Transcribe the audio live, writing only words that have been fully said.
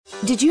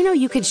Did you know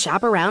you could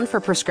shop around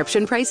for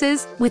prescription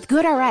prices? With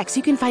GoodRx,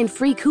 you can find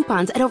free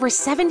coupons at over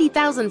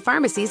 70,000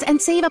 pharmacies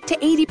and save up to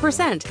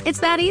 80%. It's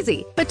that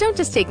easy. But don't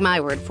just take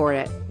my word for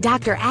it.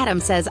 Dr. Adam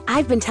says,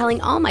 I've been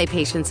telling all my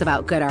patients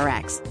about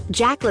GoodRx.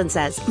 Jacqueline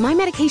says, my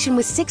medication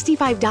was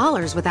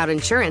 $65 without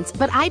insurance,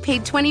 but I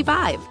paid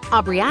 $25.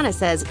 Aubriana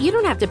says, you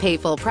don't have to pay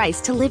full price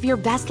to live your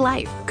best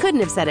life. Couldn't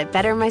have said it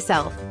better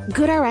myself.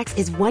 GoodRx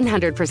is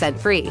 100%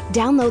 free.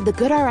 Download the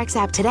GoodRx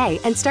app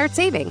today and start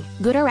saving.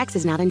 GoodRx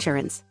is not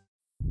insurance.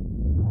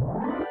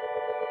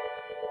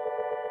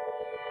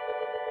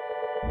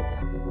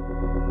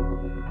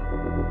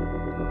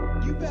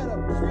 You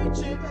better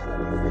preach it,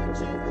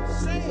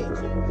 say it.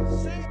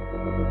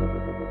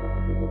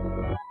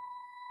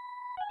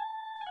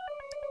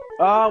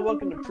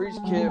 Welcome to Preach,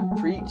 Kaep,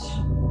 Preach.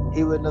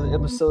 Here with another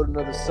episode,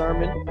 another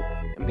sermon.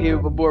 I'm here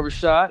with my boy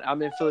Rashad.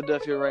 I'm in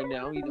Philadelphia right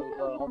now,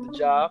 on the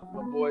job.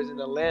 My boy's in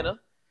Atlanta.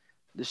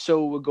 The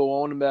show will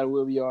go on no matter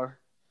where we are,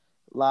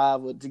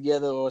 live or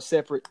together or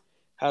separate.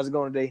 How's it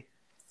going today?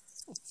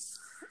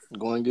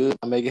 Going good.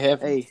 I make it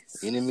happen. Hey,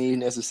 any means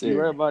necessary.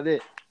 You're right about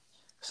that.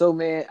 So,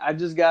 man, I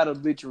just got a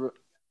obituary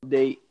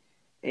update,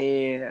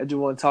 and I just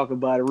want to talk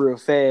about it real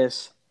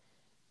fast.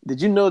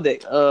 Did you know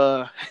that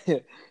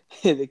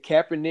the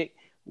Kaepernick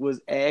was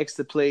asked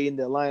to play in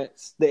the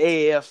Alliance, the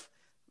AAF,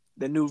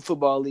 the new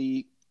football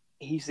league?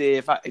 He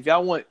said, if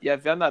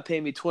y'all not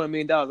paying me $20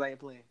 million, I ain't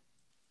playing.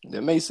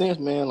 That makes sense,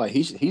 man. Like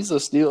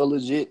he's still a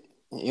legit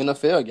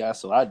NFL guy,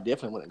 so I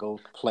definitely wouldn't go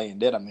play in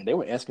that. I mean, they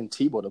were asking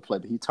Tebow to play,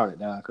 but he turned it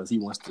down because he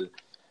wants to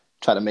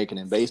try to make it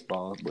in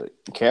baseball. But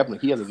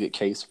Kaepernick, he has a good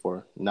case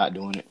for not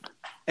doing it.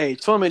 Hey,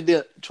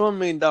 $20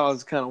 million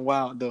is kind of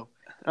wild, though.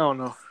 I don't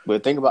know.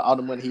 But think about all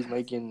the money he's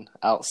making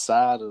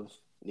outside of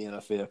the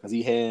NFL, because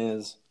he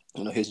has,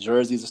 his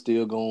jerseys are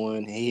still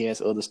going. He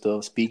has other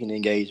stuff, speaking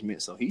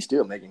engagement, so he's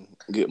still making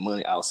good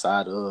money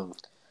outside of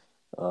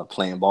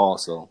playing ball.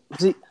 So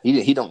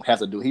he don't have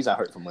to do. He's not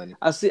hurt for money.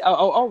 I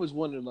always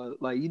wondered,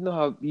 like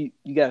how you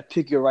got to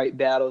pick your right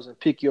battles and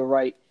pick your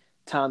right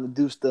time to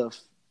do stuff.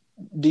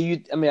 Do you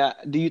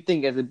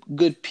think as a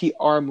good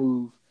PR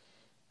move?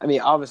 I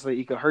mean, obviously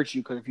it could hurt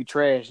you because if you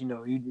trash,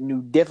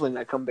 you definitely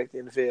not coming back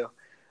to the NFL.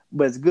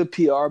 But it's a good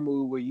PR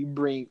move where you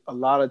bring a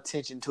lot of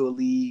attention to a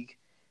league,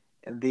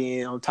 and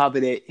then on top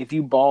of that, if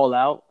you ball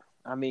out,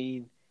 I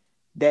mean,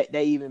 that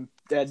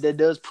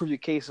does prove your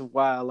case of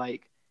why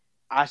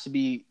I should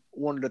be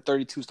one of the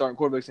 32 starting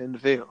quarterbacks in the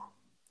NFL.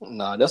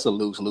 Nah, that's a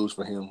lose-lose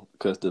for him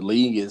because the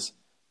league is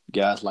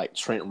guys like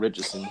Trent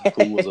Richardson,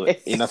 who was an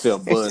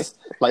NFL bust.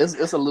 Like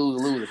it's a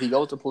lose-lose. If he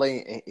goes to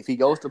play and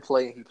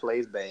he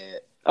plays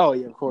bad, oh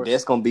yeah, of course,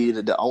 that's gonna be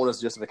the owner's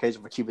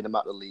justification for keeping him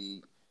out of the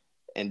league.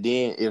 And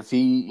then if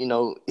he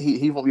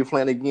won't be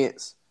playing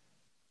against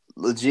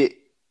legit.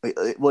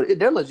 Well,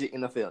 they're legit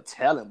NFL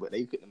talent, but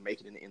they couldn't make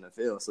it in the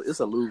NFL, so it's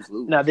a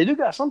lose-lose. Now they do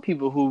got some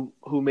people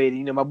who made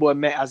it. My boy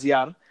Matt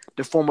Asiata,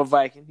 the former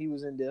Viking, he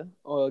was in there.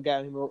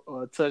 Got him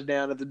a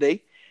touchdown the other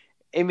day.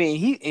 I mean,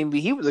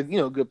 he was a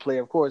good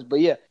player, of course. But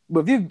yeah,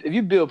 but if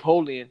you build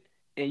Polian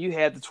and you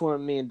had the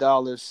 $20 million,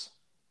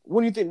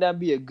 wouldn't you think that'd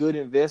be a good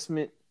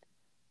investment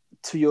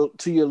to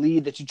your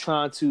league that you're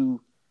trying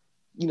to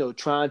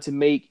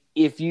make?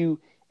 If you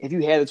had the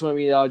 $20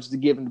 million just to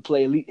give him to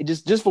play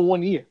just for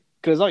 1 year,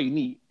 because that's all you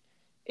need.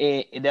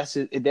 And that's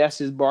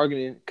his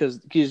bargaining, because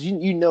he's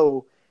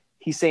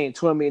saying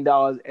 $12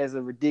 million as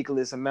a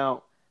ridiculous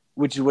amount,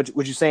 which is what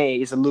you're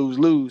saying. It's a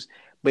lose-lose.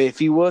 But if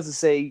he was to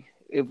say,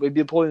 if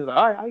the opponent was like,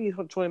 all right, I'll give you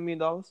 $20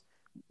 million,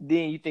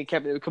 then you think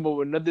Kaepernick would come up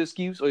with another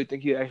excuse, or you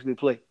think he'll actually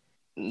play?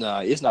 Nah,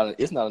 it's not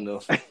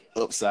enough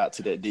upside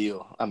to that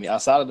deal. I mean,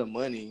 outside of the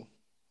money,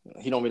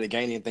 he don't really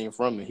gain anything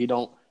from it. He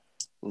don't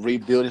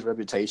rebuild his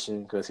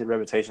reputation, because his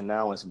reputation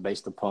now is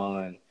based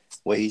upon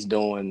what he's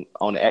doing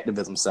on the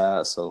activism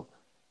side. So,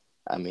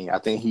 I mean, I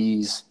think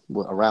he's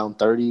around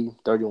 30,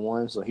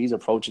 31, so he's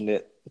approaching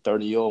that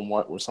 30-year-old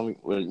mark where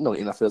the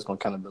NFL is going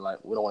to kind of be like,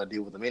 we don't want to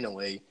deal with him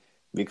anyway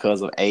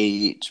because of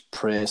age,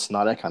 press, and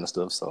all that kind of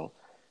stuff. So,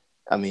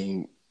 I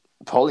mean,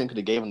 Polian could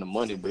have gave him the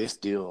money, but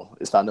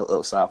it's not no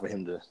upside for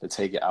him to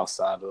take it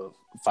outside of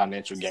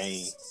financial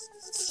gain.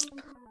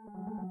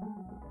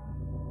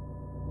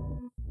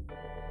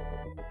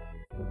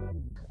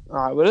 All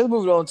right, well, let's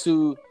move on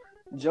to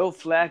Joe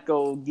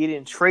Flacco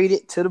getting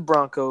traded to the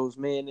Broncos,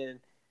 man.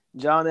 And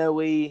John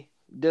Elway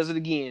does it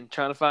again,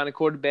 trying to find a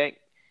quarterback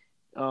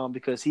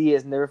because he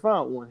has never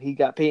found one. He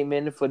got Peyton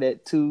Manning for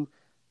that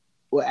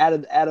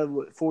out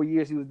of 4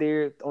 years he was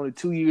there, only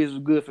 2 years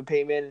was good for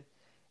Peyton Manning.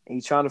 And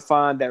he's trying to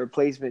find that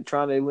replacement,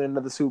 trying to win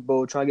another Super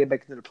Bowl, trying to get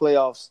back into the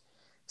playoffs.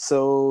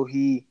 So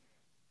he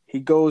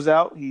goes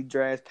out, he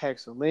drafts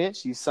Paxton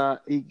Lynch, he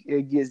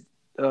gets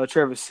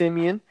Trevor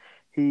Siemian.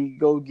 He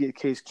go get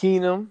Case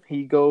Keenum.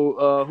 He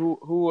go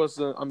who was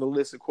on the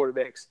list of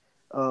quarterbacks?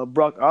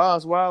 Brock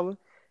Osweiler,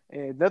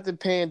 and nothing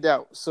panned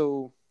out.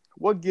 So,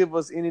 what give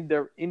us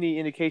any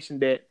indication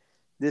that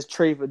this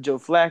trade for Joe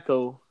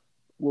Flacco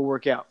will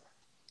work out?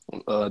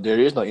 There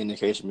is no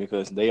indication,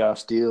 because they are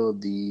still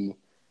the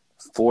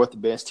fourth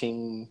best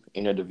team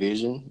in their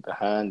division,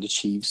 behind the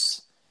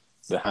Chiefs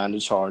behind the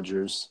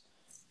Chargers.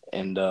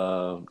 And,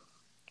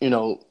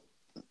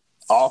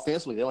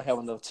 offensively, they don't have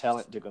enough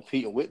talent to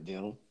compete with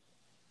them.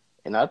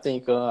 And I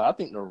think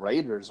the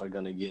Raiders are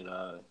going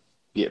to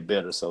get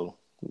better. So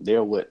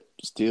they're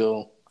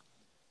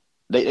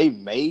they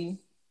may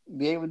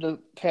be able to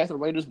pass the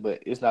Raiders,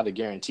 but it's not a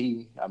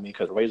guarantee. I mean,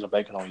 because the Raiders are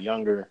banking on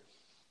younger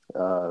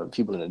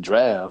people in the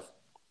draft,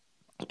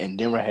 and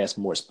Denver has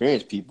more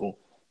experienced people.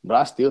 But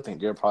I still think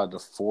they're probably the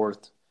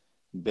fourth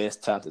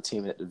best talented team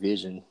in that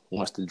division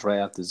once the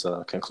draft is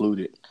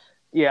concluded.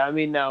 Yeah, I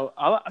mean, now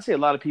I see a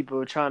lot of people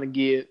are trying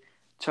to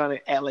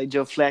act like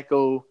Joe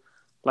Flacco,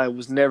 like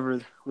was never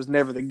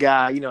the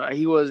guy. You know,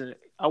 he wasn't.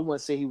 I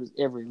wouldn't say he was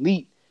ever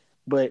elite,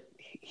 but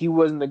he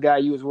wasn't the guy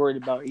you was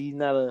worried about. He's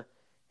not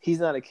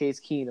a Case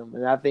Keenum,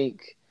 and I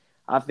think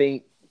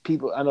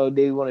people. I know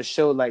they want to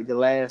show like the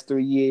last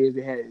 3 years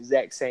they had the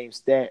exact same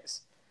stats,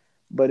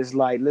 but it's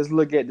like let's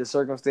look at the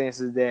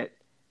circumstances that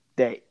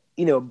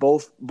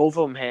both of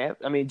them have.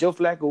 I mean, Joe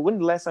Flacco. When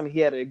the last time he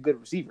had a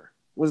good receiver?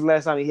 When was the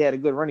last time he had a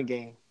good running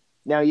game?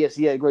 Now, yes,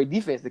 he had a great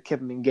defense that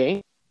kept him in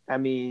game. I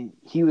mean,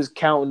 he was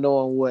counting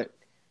on what.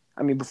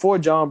 I mean, before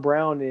John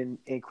Brown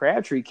and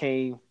Crabtree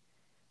came,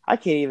 I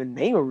can't even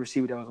name a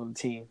receiver that was on the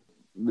team.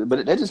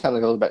 But that just kind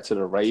of goes back to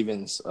the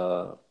Ravens'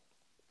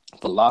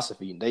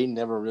 philosophy. They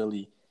never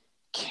really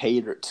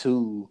catered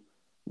to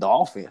the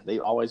offense. They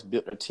always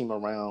built their team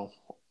around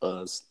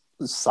a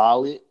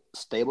solid,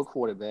 stable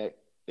quarterback.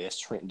 That's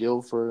Trent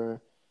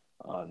Dilfer,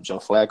 Joe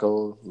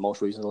Flacco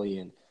most recently,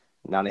 and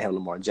now they have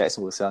Lamar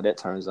Jackson. We'll see how that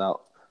turns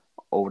out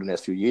over the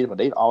next few years. But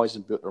they've always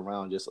built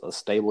around just a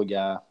stable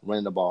guy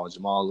running the ball,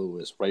 Jamal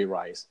Lewis, Ray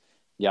Rice,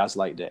 guys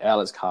like that,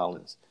 Alex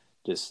Collins,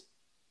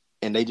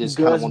 and they just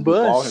kind of want to do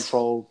ball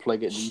control, play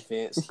good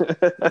defense.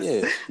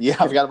 Yeah,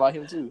 I forgot about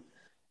him too.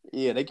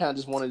 Yeah, they kind of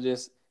just want to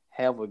just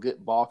have a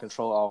good ball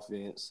control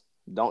offense,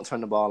 don't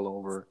turn the ball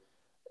over,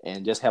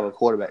 and just have a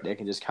quarterback that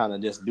can just kind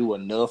of just do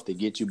enough to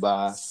get you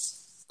by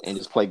and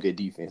just play good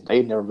defense.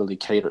 They never really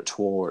catered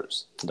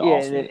towards the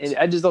offense. And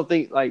I just don't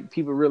think like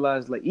people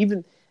realize like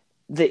even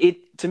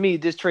to me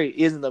this trade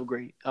is an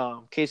upgrade.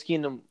 Case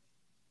Keenum,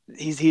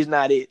 he's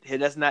not it.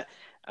 That's not.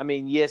 I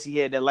mean, yes, he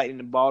had that lightning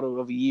in the bottle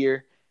of a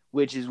year,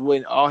 which is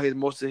when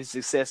most of his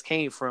success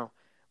came from.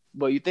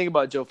 But you think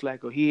about Joe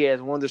Flacco, he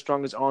has one of the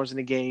strongest arms in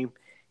the game.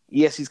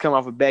 Yes, he's come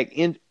off a back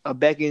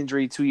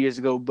injury 2 years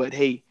ago, but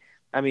hey,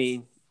 I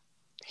mean,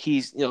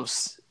 he's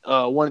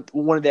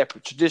one of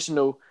that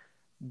traditional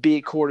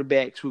big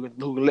quarterbacks who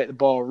can let the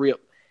ball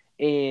rip.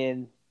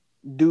 And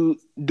do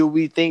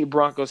we think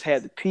Broncos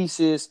had the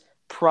pieces?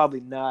 Probably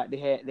not. They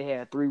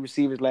had 3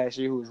 receivers last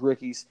year who was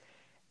rookies.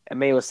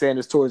 Emmanuel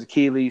Sanders tore his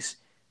Achilles.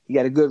 You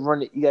got a good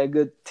run. You got a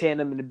good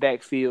tandem in the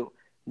backfield.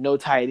 No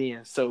tight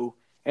end. So,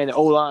 and the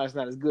O-line is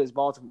not as good as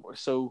Baltimore.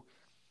 So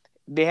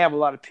they have a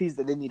lot of pieces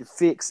that they need to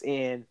fix.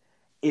 And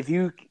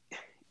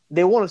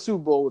they won a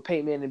Super Bowl with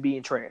Peyton Manning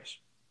being trash.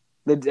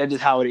 That's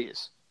just how it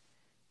is.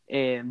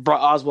 And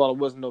Brock Osweiler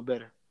wasn't no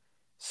better.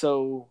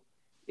 So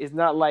it's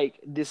not like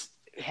this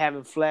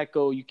having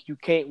Flacco. You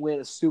can't win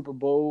a Super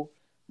Bowl,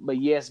 but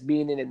yes,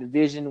 being in a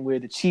division where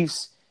the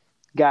Chiefs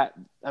got,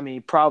 I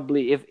mean,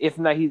 probably if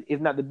not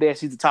the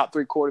best, he's the top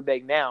 3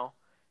 quarterback now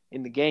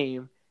in the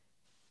game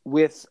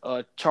with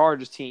a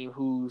Chargers team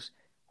who's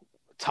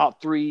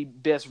top 3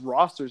 best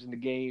rosters in the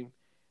game.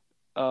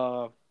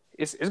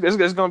 It's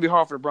going to be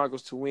hard for the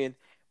Broncos to win.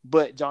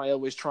 But John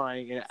Elway's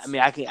trying, and I mean,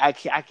 I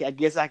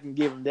guess I can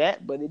give him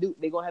that. But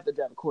they're gonna have to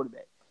draft a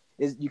quarterback.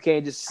 You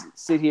can't just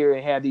sit here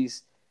and have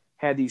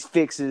these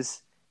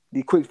fixes,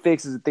 the quick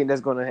fixes, and think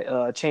that's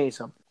gonna change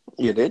something.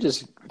 Yeah, they're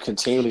just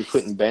continually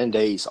putting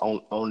band-aids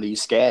on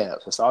these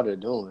scabs. That's all they're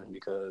doing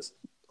because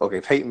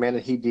Peyton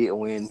Manning, he did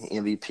win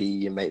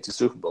MVP and make 2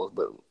 Super Bowls,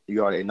 but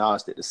you already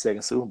acknowledged that the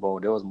second Super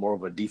Bowl there was more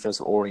of a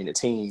defensive oriented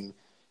team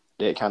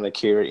that kind of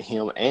carried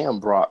him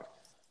and Brock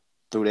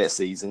through that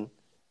season.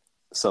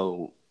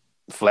 So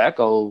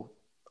Flacco,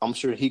 I'm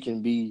sure he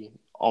can be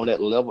on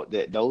that level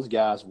that those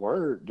guys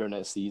were during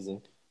that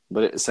season.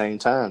 But at the same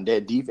time,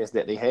 that defense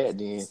that they had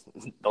then,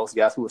 those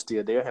guys who are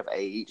still there have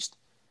aged.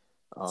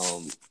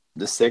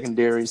 The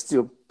secondary is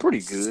still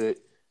pretty good.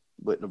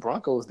 But the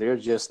Broncos, they're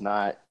just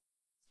not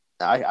 –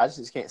 I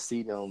just can't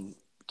see them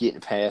getting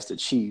past the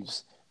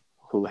Chiefs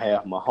who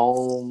have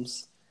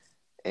Mahomes.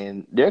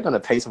 And they're going to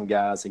pay some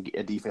guys to get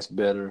a defense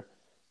better.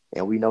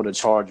 And we know the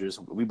Chargers,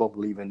 we both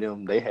believe in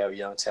them. They have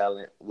young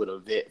talent with a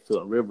vet,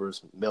 Phillip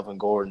Rivers, Melvin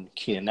Gordon,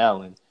 Keenan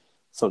Allen.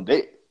 So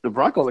the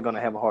Broncos are going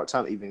to have a hard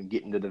time even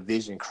getting the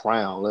division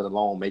crown, let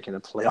alone making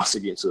the playoffs to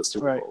get to a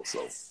Super Bowl.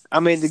 So,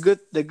 I mean,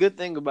 the good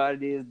thing about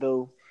it is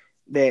though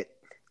that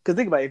because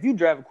think about it, if you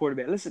draft a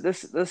quarterback,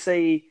 let's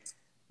say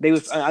they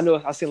was. I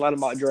know I've seen a lot of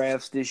mock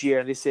drafts this year,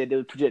 and they said they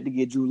were projected to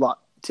get Drew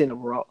Lock 10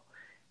 overall.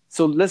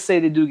 So let's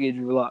say they do get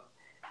Drew Lock.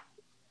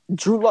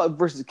 Drew Lock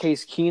versus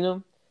Case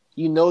Keenum.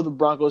 You know the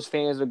Broncos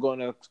fans are going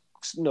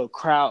to,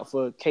 crowd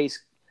for Case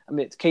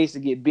to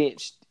get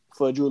benched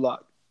for Drew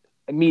Lock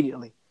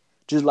immediately.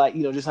 Just like,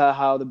 just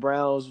how the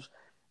Browns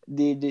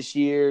did this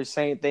year.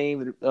 Same thing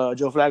with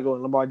Joe Flacco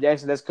and Lamar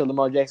Jackson. That's because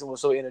Lamar Jackson was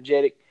so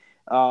energetic.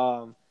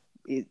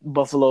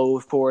 Buffalo,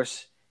 of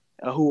course.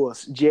 Who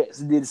else? Jets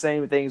did the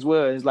same thing as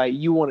well. It's like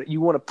you want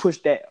to push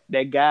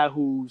that guy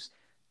who's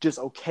just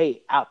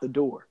okay out the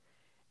door.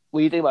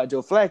 When you think about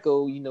Joe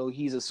Flacco,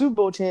 he's a Super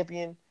Bowl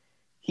champion.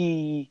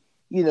 He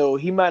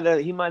might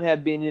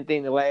have been anything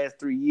in the last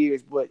 3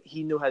 years, but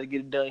he knew how to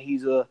get it done.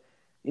 He's a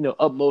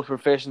utmost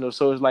professional.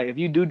 So it's like if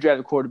you do draft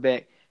a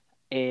quarterback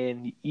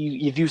and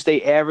if you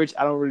stay average,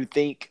 I don't really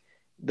think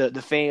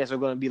the fans are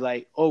going to be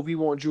like, oh, we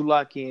want Drew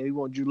Lock in. We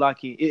want Drew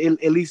Lock in.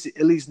 At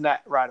least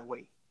not right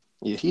away.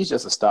 Yeah, he's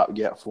just a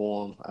stopgap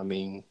for him. I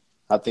mean,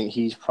 I think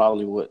he's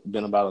probably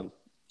been about a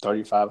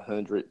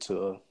 3,500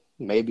 to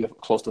maybe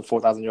close to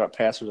 4,000-yard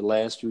passer the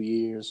last few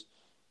years.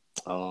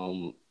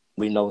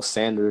 We know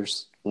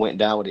Sanders went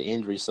down with an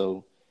injury,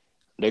 so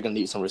they're going to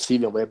need some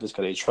receiving weapons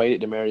because they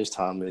traded Demaryius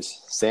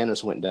Thomas.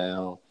 Sanders went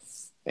down,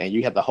 and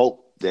you have to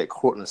hope that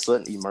Courtland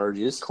Sutton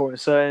emerges. Courtland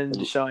Sutton,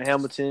 Deshaun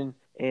Hamilton,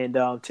 and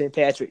Tim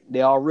Patrick,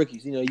 they're all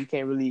rookies. You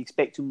can't really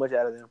expect too much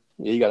out of them.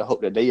 Yeah, you got to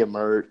hope that they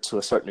emerge to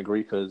a certain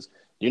degree because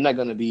you're not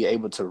going to be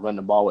able to run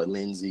the ball with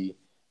Lindsey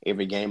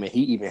every game, and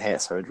he even had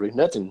surgery.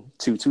 Nothing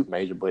too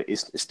major, but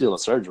it's still a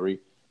surgery.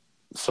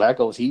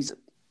 Flacco, he's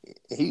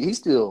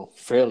still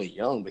fairly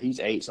young, but he's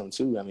aged some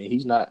too. I mean,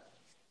 it's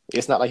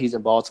not like he's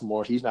in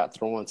Baltimore. He's not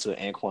throwing to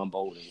Anquan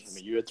Bolden. I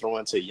mean, you're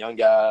throwing to young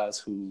guys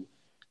who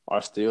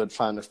are still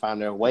trying to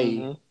find their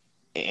way,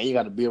 and you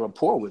got to build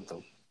rapport with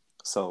them.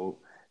 So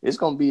it's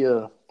going to be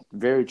a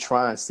very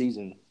trying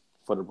season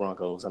for the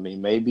Broncos. I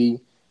mean, maybe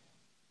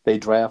they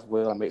draft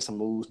well and make some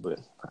moves, but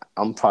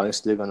I'm probably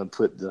still going to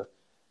put the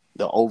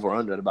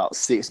over-under at about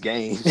 6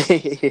 games.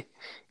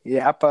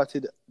 Yeah, I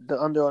probably took the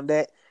under on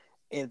that.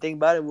 And the thing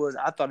about it was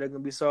I thought they were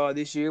going to be sorry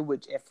this year,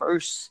 which at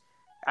first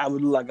I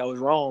would look like I was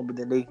wrong, but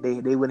then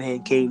they went ahead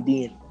and caved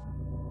in.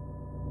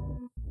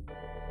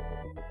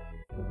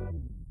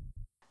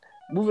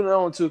 Moving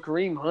on to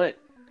Kareem Hunt.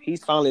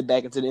 He's finally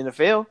back into the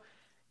NFL.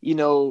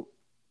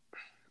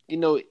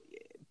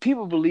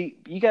 People believe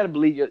 – you got to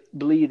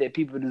believe that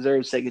people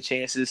deserve second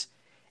chances.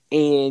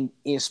 And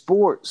in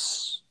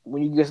sports,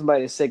 when you give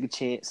somebody a second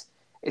chance,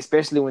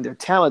 especially when they're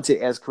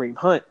talented as Kareem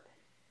Hunt,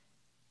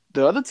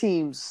 the other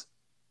teams –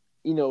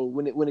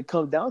 when it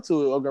comes down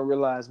to it, are gonna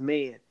realize,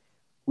 man,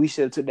 we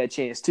should have took that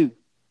chance too,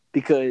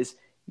 because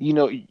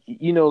in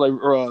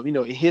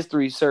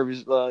history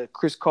service,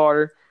 Chris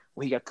Carter,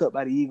 when he got cut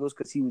by the Eagles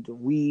because he was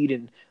doing weed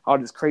and all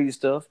this crazy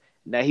stuff.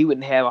 Now he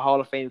wouldn't have a Hall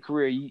of Fame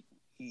career.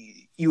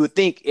 You would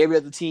think every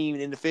other team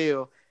in the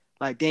NFL,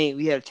 like, dang,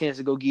 we had a chance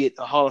to go get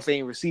a Hall of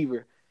Fame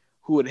receiver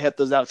who would have helped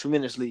us out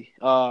tremendously.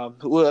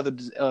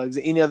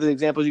 Any other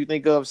examples you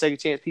think of second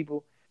chance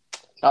people?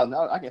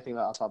 No, I can't think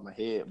of it off the top of my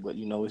head, but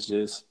it's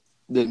just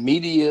the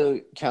media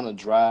kind of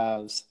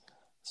drives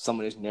some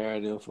of this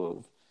narrative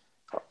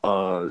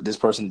of this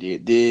person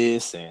did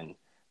this and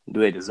do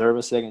they deserve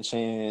a second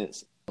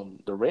chance?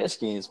 The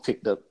Redskins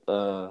picked up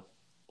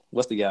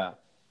what's the guy?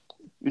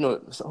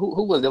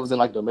 Who was that was in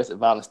like the domestic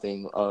violence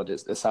thing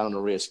that signed on the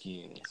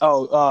Redskins?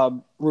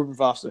 Reuben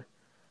Foster.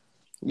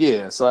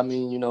 Yeah, so I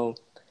mean,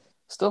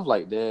 stuff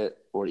like that,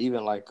 or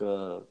even like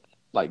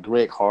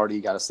Greg Hardy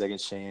got a second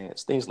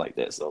chance, things like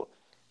that. So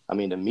I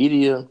mean, the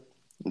media,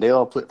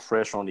 they'll put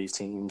pressure on these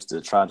teams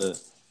to try to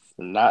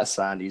not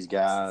sign these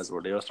guys,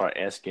 or they'll start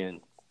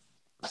asking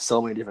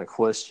so many different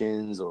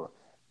questions, or,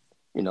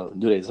 do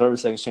they deserve a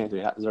second chance? Do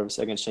they not deserve a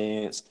second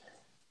chance?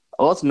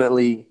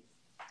 Ultimately,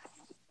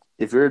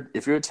 if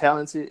you're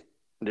talented,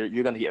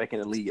 you're going to get back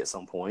in the league at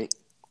some point.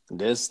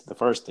 That's the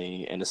first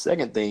thing. And the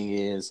second thing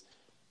is,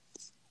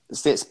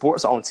 since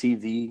sports are on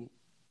TV,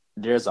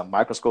 there's a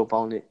microscope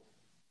on it.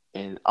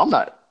 And I'm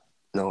not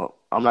going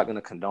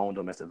to condone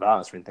domestic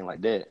violence or anything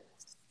like that.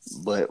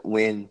 But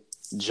when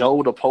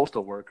Joe, the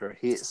postal worker,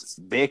 hits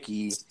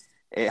Becky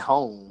at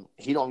home,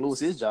 he don't lose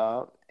his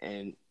job.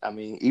 And, I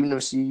mean, even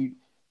if she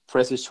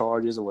presses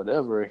charges or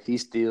whatever, he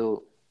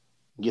still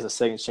gets a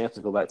second chance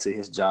to go back to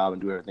his job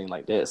and do everything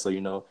like that. So,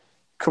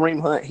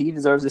 Kareem Hunt, he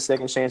deserves a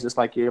second chance just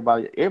like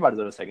everybody. Everybody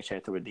deserves a second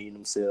chance to redeem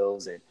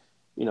themselves and,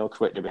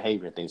 correct their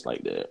behavior and things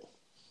like that.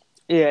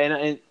 Yeah,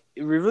 and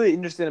we're really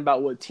interested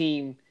about what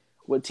team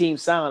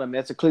signed him.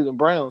 That's the Cleveland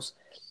Browns.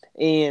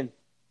 And,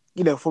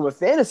 from a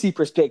fantasy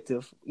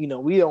perspective,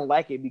 we don't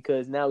like it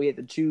because now we have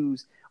to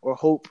choose or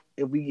hope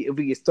if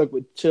we get stuck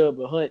with Chubb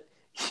or Hunt,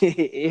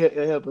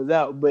 it'll help us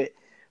out. But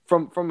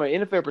from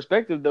an NFL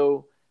perspective,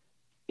 though,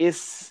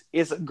 it's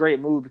a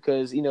great move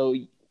because,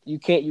 you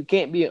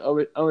can't be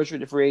an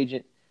unrestricted free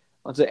agent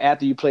until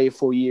after you play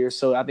 4 years.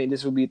 So I think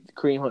this will be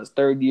Kareem Hunt's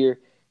third year.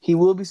 He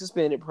will be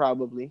suspended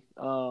probably.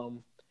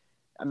 I'm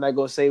not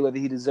gonna say whether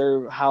he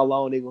deserves how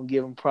long they're gonna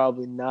give him.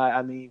 Probably not.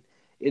 I mean,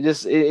 it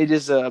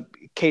just a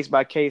case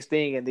by case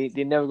thing, and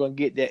they're never gonna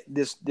get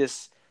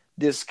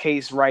this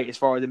case right as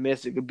far as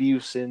domestic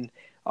abuse and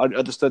all the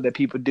other stuff that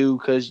people do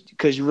because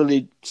you're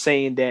really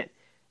saying that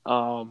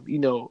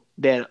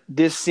that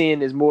this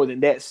sin is more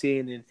than that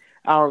sin, and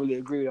I don't really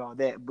agree with all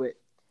that. But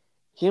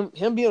him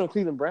being on the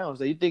Cleveland Browns,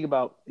 so you think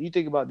about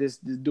this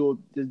dual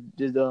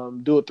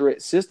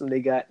threat system they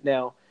got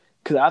now,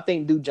 because I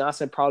think Duke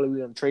Johnson probably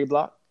be on the trade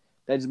block.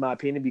 That's just my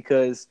opinion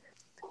because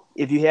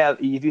if you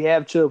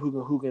have Chubb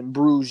who can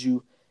bruise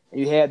you, and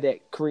you have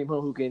that Kareem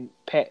Hunt who can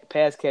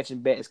pass catching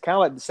back, it's kind of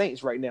like the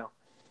Saints right now.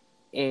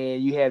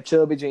 And you have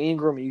Chubb and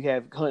Ingram, and you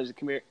have Hunt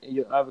and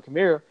you have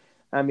Kamara.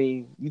 I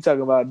mean, you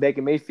talking about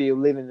Baker Mayfield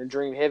living in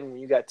dream heaven when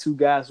you got two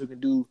guys who can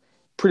do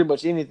pretty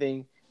much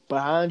anything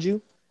behind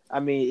you. I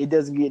mean, it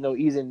doesn't get no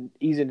easier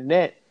than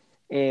that.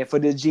 And for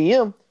the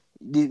GM,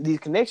 these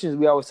connections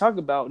we always talk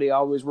about, they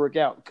always work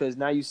out because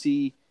now you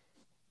see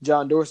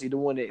John Dorsey, the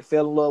one that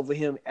fell in love with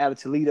him out of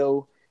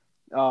Toledo,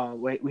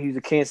 when he was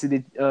a Kansas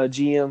City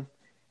GM,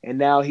 and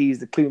now he's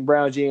the Cleveland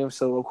Brown GM.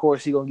 So of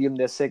course he's gonna give him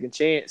that second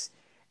chance.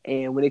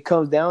 And when it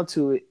comes down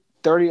to it,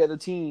 30 other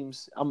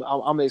teams, I'm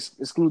gonna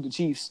exclude the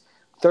Chiefs.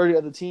 30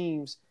 other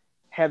teams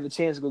have the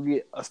chance to go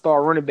get a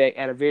star running back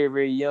at a very,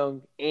 very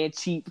young and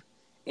cheap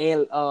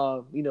and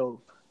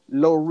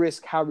low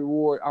risk, high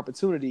reward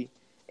opportunity.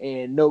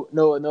 And no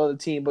another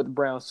team but the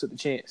Browns took the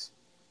chance.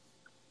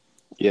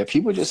 Yeah,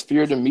 people just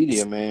fear the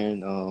media,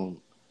 man.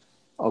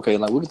 Okay,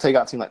 like we could take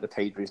out a team like the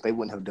Patriots. They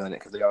wouldn't have done it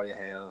because they already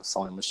have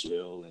Sonny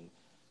Michel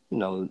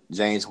and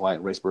James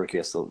White, Race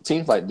Burkhead. So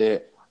teams like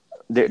that,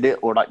 they're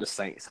or like the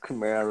Saints,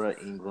 Kamara,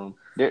 Ingram,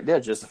 they're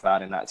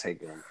justified in not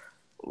taking them.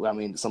 I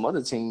mean, some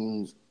other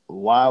teams,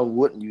 why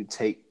wouldn't you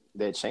take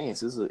that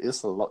chance?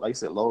 It's a like you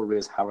said, low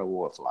risk, high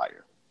reward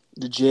flyer.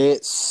 The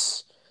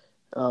Jets,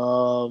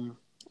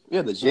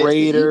 Yeah, the Jets,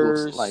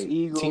 Raiders, the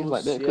Eagles, like teams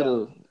like Eagles, that could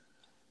have.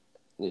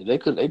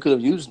 They could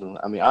have used them.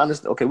 I mean, I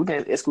understand. Okay, we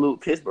can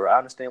exclude Pittsburgh. I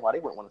understand why they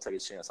wouldn't want to take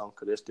a chance on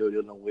because they're still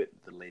dealing with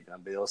the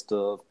Le'Veon Bell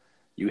stuff.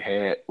 You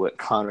had what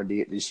Connor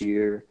did this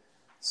year,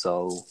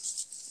 so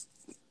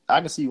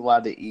I can see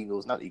why the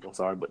Eagles, not the Eagles,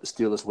 sorry, but the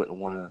Steelers wouldn't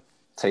want to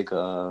take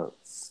a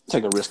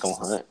risk on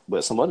Hunt.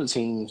 But some other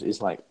teams,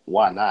 it's like,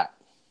 why not?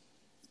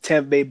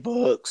 Tampa Bay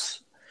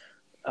Bucks.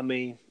 I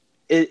mean,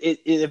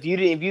 if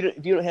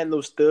you don't have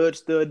no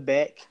stud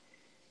back,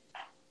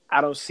 I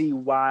don't see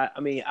why.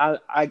 I mean,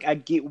 I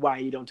get why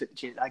you don't take the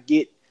chance. I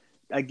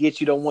get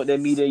you don't want that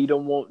media. You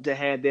don't want to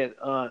have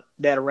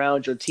that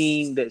around your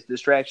team. That's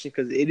distraction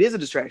because it is a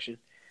distraction,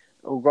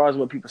 regardless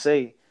of what people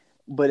say.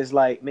 But it's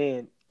like,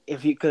 man,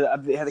 if he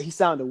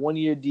signed a 1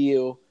 year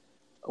deal,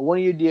 for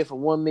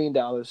 $1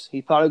 million,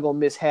 he's probably gonna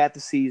miss half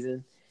the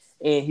season,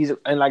 and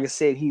like I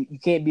said, you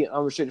can't be an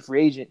unrestricted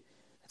free agent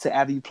until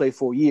after you play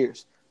 4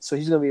 years. So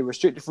he's gonna be a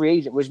restricted free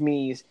agent, which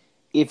means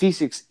if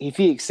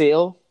he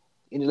excel.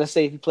 And let's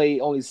say if he played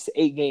only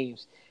 8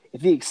 games,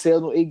 if he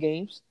excelled on 8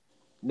 games,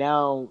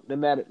 now no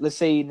matter, let's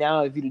say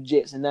now if you're the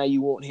Jets and now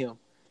you want him,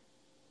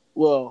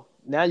 well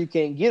now you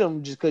can't get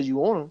him just because you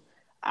want him.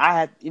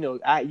 I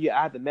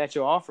have to match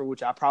your offer,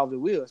 which I probably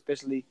will,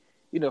 especially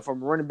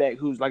from a running back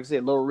who's like I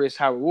said low risk,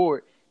 high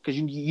reward, because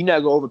you're not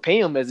gonna overpay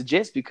him as a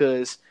Jets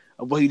because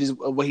of what he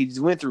just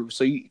went through.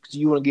 So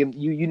you want to give him,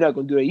 you're not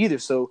gonna do that either.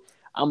 So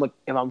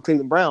if I'm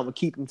Cleveland Brown, I'm gonna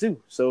keep him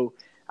too. So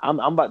I'm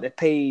about to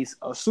pay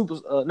a super.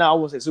 No, I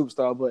won't say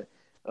superstar, but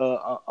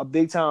a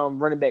big time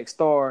running back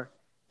star,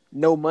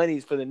 no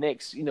monies for the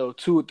next 2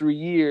 or 3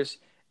 years,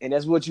 and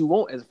that's what you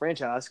want as a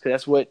franchise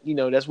because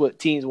that's what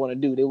teams want to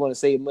do. They want to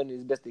save money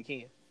as best they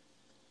can.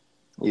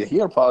 Yeah,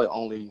 he'll probably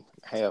only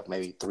have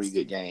maybe 3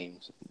 good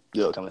games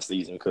the upcoming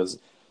season because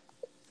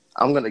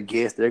I'm gonna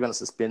guess they're gonna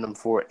suspend him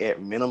for at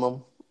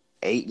minimum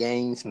 8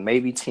 games,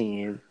 maybe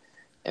 10,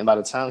 and by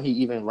the time he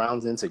even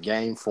rounds into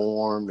game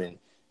form and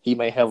he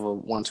may have a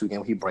 1-2 game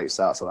where he breaks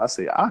out. So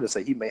I'll just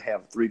say he may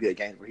have 3 good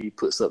games where he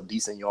puts up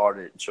decent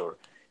yardage or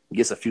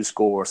gets a few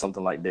scores or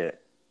something like that.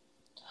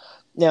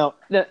 Now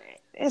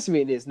answer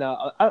me this.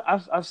 Now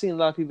I've seen a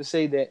lot of people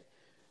say that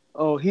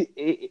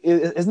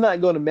it's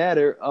not going to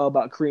matter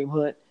about Kareem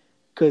Hunt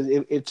because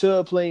if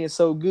Chubb playing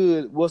so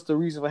good, what's the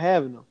reason for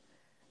having him?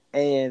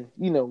 And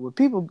when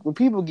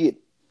people get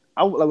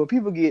out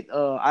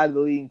of the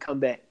league and come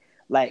back,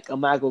 like a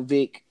Michael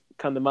Vick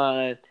come to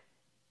mind.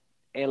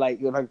 And like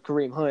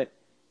Kareem Hunt,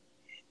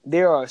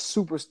 there are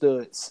super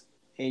studs,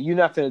 and you're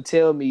not going to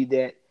tell me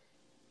that.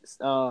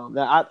 Now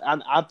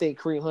I think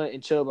Kareem Hunt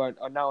and Chubb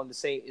are not in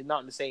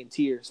the same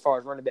tier as far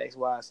as running backs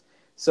wise.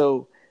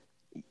 So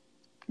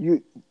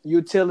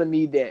you're telling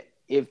me that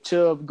if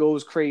Chubb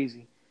goes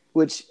crazy,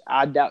 which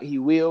I doubt he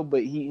will,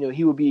 but he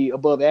will be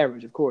above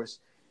average, of course.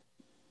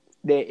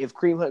 That if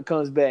Kareem Hunt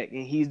comes back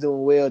and he's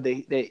doing well,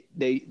 they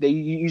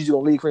usually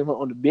gonna leave Kareem Hunt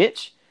on the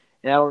bench.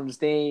 And I don't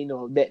understand,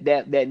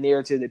 that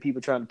narrative that people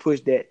trying to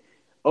push that,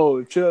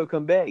 if Chubb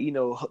come back,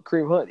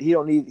 Kareem Hunt, he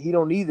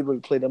don't need to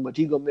really play that much.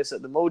 He's gonna mess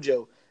up the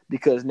mojo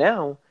because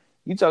now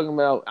you talking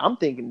about. I'm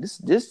thinking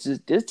this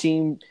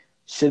team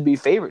should be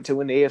favored to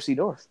win the AFC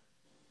North.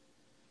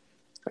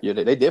 Yeah,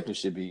 they definitely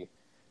should be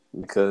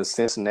because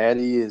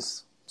Cincinnati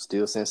is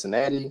still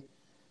Cincinnati.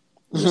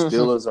 The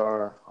Steelers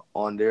are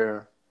on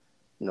their,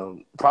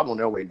 probably on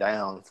their way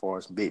down as far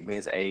as Big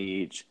Ben's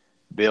age,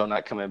 Bill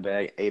not coming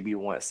back, AB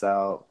wants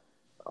out.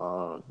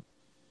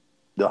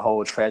 The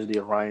whole tragedy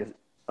of Ryan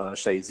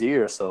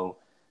Shazier. So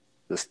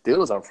the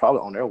Steelers are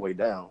probably on their way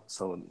down.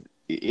 So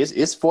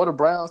it's for the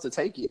Browns to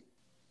take it,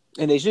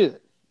 and they should.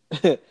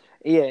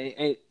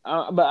 Yeah,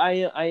 but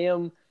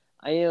I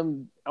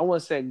am I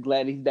want to say I'm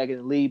glad that he's back in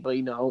the league, but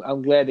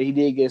I'm glad that he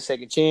did get a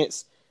second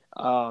chance.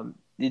 There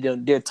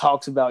are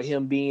talks about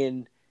him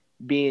being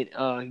good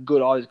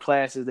at all his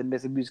classes, the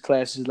mental abuse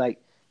classes,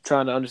 like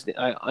trying to understand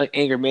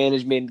anger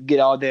management, get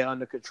all that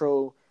under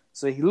control.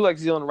 So he looks like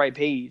he's on the right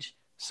page.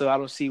 So I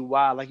don't see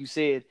why, like you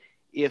said,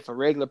 if a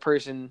regular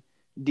person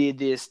did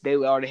this, they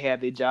would already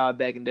have their job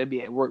back and they'd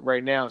be at work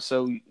right now.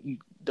 So you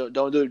don't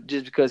do it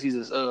just because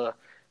he's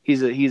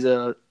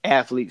a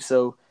athlete.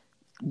 So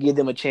give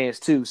them a chance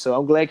too. So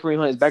I'm glad Kareem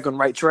Hunt is back on the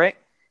right track,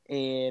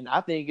 and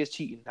I think it's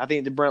cheating. I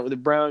think what the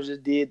Browns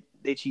just did,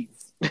 they cheated.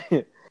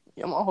 Yeah,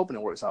 I'm hoping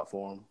it works out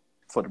for him,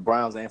 for the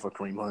Browns and for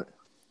Kareem Hunt.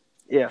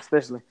 Yeah,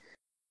 especially.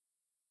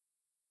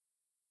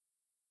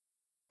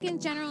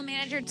 General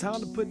manager.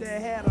 Time to put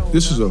that hat on.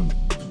 This is a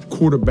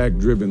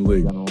quarterback-driven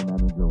league.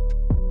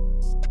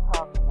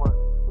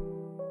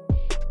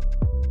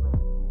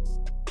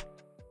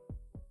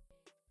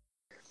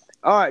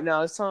 All right,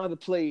 now it's time to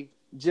play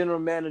general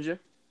manager.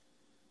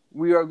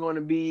 We are going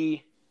to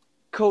be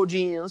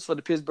co-GMs for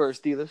the Pittsburgh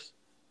Steelers.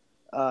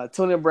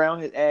 Tony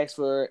Brown has asked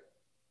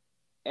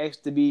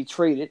to be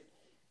traded.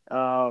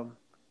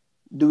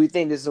 Do we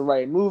think this is the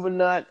right move or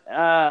not?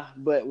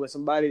 But when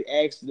somebody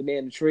asks the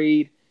man to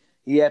trade,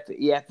 you have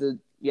to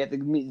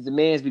meet the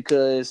demands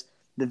because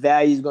the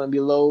value is going to be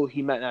low.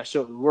 He might not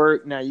show up to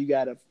work. Now you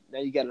got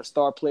a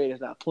star player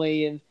that's not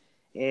playing,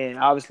 and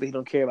obviously he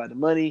don't care about the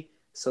money.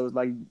 So it's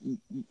like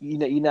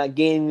you're not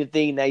gaining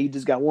anything. Now you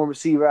just got one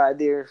receiver out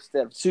there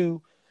instead of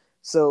two.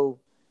 So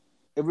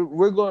if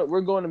we're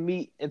going to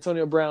meet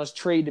Antonio Brown's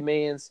trade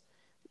demands,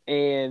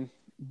 and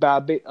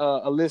by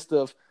a list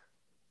of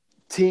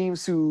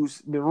teams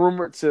who's been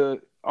rumored to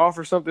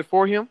offer something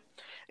for him,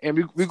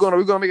 and we're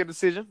gonna make a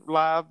decision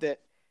live that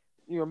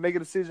make a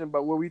decision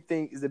about what we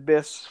think is the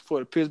best for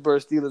the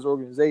Pittsburgh Steelers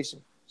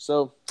organization.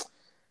 So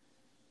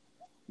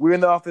we're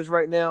in the office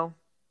right now.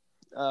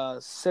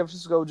 San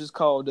Francisco just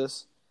called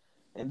us,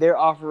 and they're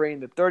offering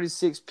the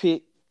 36th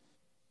pick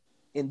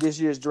in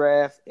this year's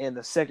draft and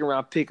the second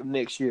round pick of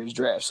next year's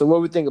draft. So what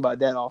do we think about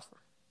that offer?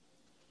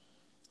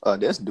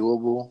 That's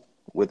doable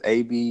with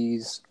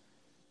AB's,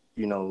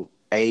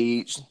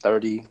 age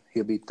 30.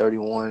 He'll be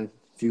 31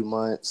 few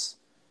months,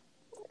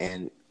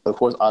 and of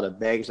course all the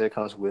baggage that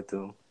comes with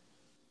him.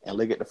 And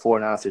look at the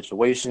 49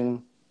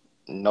 situation,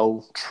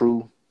 no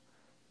true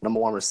number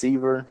one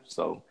receiver.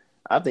 So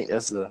I think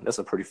that's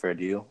a pretty fair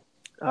deal.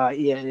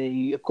 Yeah,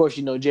 and of course,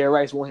 Jerry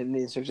Rice wanted him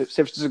in San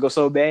Francisco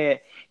so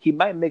bad he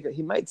might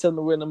tell him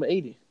to wear number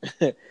 80.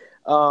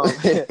 All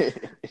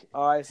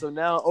right, so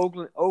now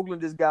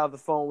Oakland just got off the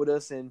phone with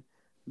us, and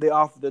they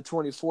offered the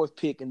 24th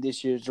pick in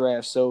this year's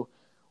draft. So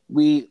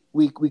we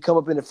come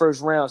up in the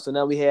first round. So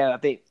now we have I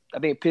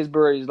think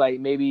Pittsburgh is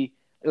like maybe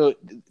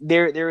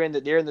they're in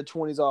the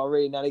 20s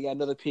already. Now they got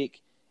another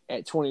pick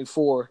at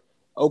 24.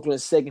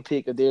 Oakland's second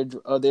pick of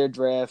their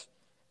draft.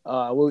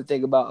 What do we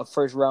think about a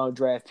first round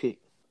draft pick?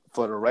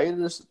 For the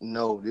Raiders,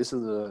 no.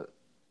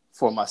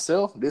 For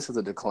myself, this is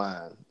a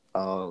decline.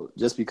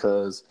 Just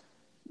because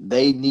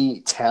they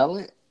need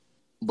talent,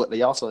 but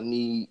they also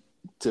need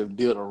to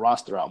build a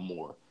roster out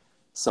more.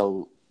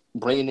 So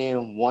bringing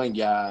in one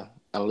guy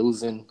and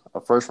losing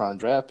a first-round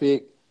draft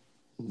pick,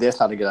 that's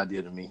not a good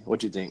idea to me. What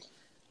do you think?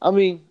 I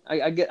mean,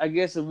 I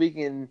guess if we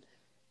can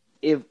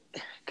 –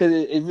 because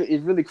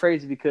it's really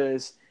crazy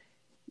because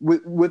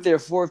with their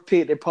fourth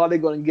pick, they're probably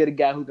going to get a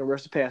guy who can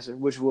rush the passer,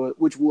 which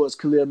was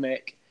Khalil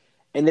Mack.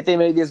 And if they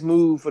made this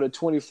move for the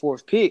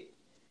 24th pick,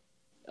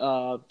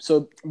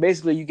 so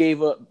basically you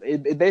gave up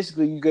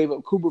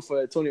Cooper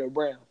for Antonio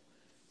Brown.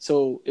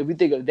 So if we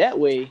think of it that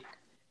way,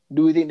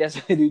 do you think that's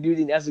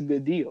a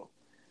good deal?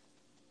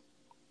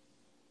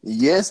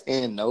 Yes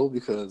and no,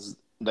 because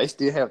they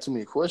still have too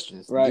many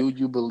questions. Right. Do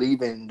you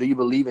believe in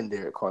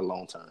Derek Carr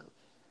long term?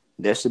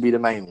 That should be the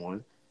main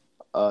one.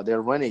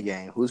 Their running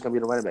game. Who's going to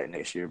be the running back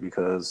next year?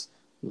 Because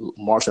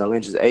Marshawn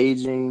Lynch is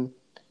aging.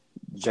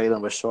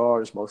 Jalen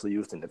Richard is mostly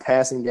used in the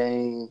passing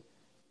game.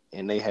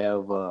 And they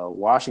have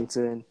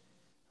Washington.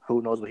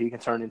 Who knows what he can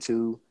turn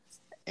into?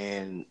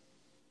 And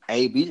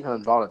AB is going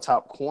to draw the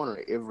top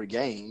corner every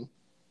game.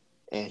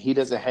 And he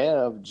doesn't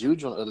have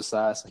Juju on the other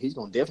side, so he's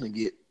going to definitely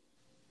get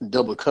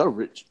double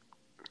coverage.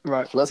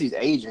 Right. Plus, he's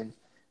aging.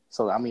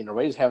 So, I mean, the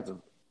Raiders have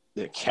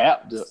the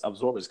cap to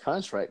absorb his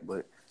contract,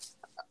 but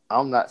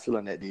I'm not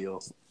feeling that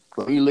deal.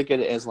 When you look at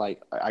it as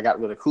like, I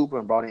got rid of Cooper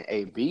and brought in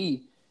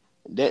AB,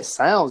 that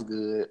sounds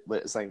good, but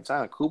at the same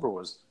time, Cooper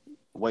was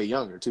way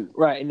younger too.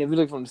 Right, and if you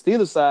look from the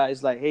Steelers side,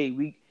 it's like, hey,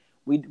 we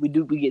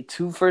get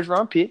 2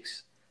 first-round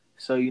picks,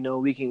 so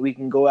we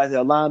can go after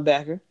a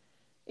linebacker.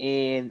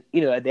 And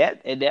at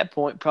that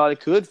point, probably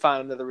could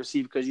find another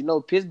receiver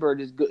because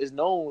Pittsburgh is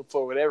known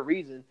for whatever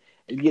reason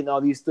is getting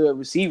all these stud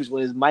receivers.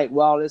 When it's Mike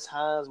Wallace,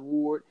 Hines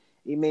Ward,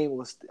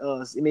 Sanders,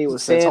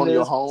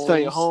 Antonio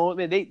Holmes.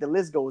 Man, the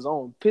list goes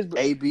on. Pittsburgh,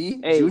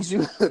 AB,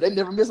 Juju, they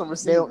never miss on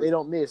receiver. They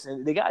don't miss,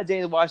 and they got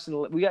James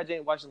Washington. We got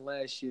James Washington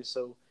last year,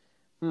 so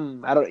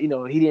I don't.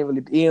 He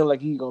didn't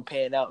like he's gonna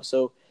pan out.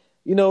 So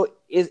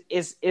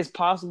it's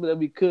possible that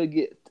we could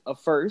get a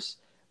first,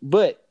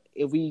 but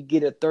if we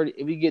get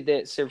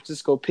that San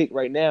Francisco pick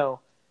right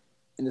now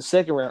in the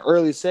second round,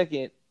 early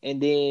second,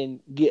 and then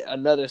get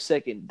another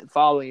second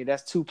following it,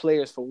 that's 2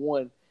 players for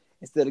one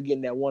instead of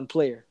getting that one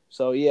player.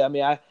 So yeah, I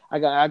mean, I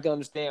can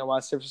understand why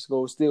San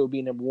Francisco will still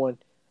be number 1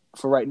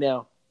 for right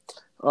now.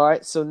 All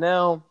right, so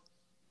now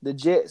the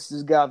Jets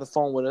just got off the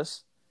phone with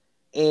us,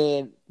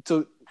 and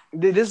so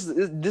this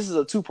is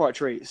a 2-part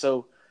trade.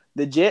 So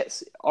the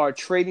Jets are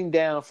trading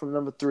down from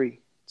number 3,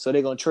 so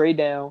they're gonna trade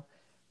down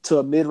to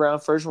a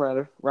mid-round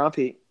round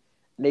pick,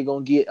 and they're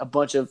gonna get a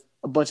bunch of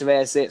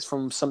assets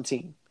from some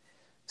team.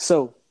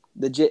 So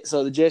the Jets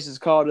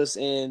just called us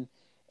and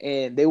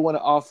they want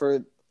to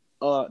offer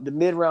the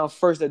mid-round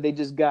first that they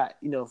just got,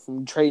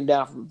 from trading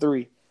down from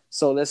 3.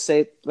 So let's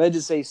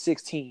just say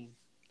 16,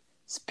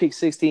 pick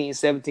 16,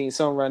 17,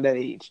 somewhere around that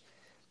age.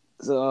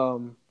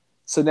 So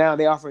now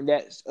they're offering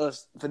us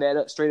for that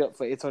up straight up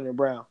for Antonio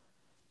Brown.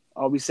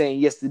 Are we saying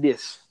yes to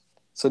this?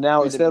 So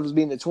now instead of us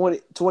being the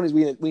 20s,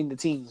 we in the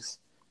teens.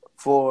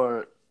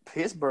 For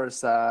Pittsburgh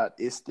side,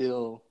 it's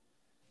still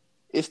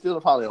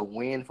probably a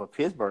win for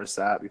Pittsburgh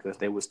side because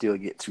they would still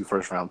get 2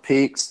 first-round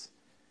picks,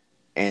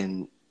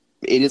 and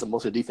it is a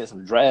mostly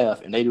defensive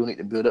draft, and they do need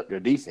to build up their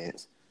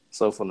defense.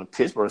 So from the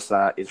Pittsburgh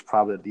side, it's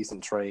probably a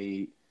decent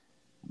trade.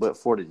 But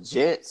for the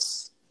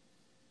Jets,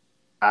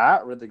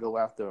 I'd rather go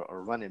after a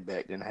running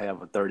back than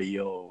have a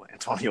 30-year-old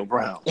Antonio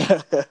Brown.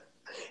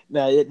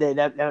 No,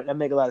 that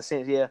make a lot of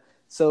sense. Yeah.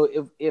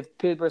 So if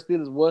Pittsburgh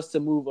Steelers was to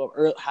move up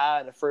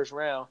high in the first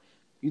round,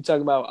 you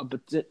talking about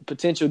a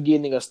potential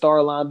getting a star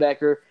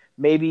linebacker,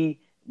 maybe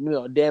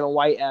Devin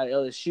White out of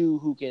LSU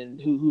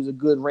who's a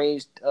good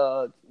ranged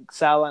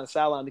sideline to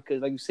sideline,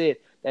 because like you said,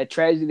 that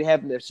tragedy that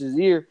happened at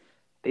Shazier,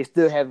 they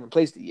still haven't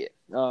replaced it yet.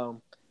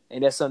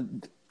 And that's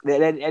something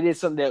that is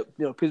something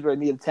that Pittsburgh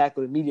need to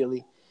tackle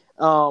immediately.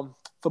 For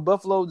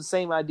Buffalo, the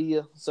same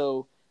idea.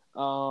 So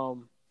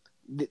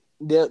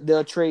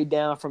they'll trade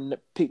down from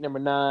pick number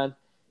 9,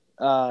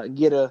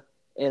 get a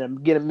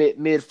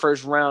mid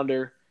first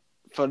rounder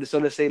so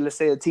let's say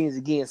the teams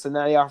again. So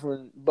now they're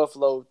offering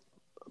Buffalo's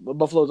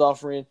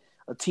offering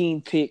a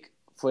team pick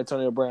for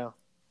Antonio Brown.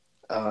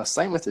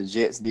 Same with the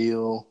Jets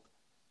deal.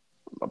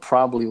 I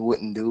probably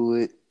wouldn't do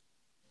it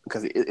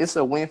because it's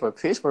a win for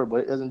Pittsburgh,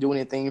 but it doesn't do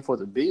anything for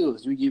the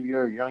Bills. You give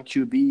your young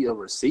QB a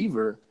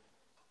receiver,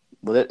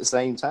 but at the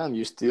same time,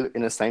 you're still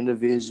in the same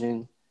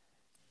division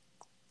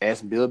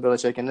as Bill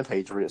Belichick and the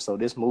Patriots. So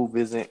this move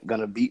isn't going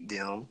to beat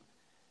them.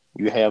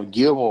 You have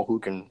Gilmore who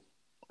can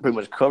pretty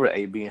much cover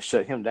AB and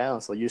shut him down.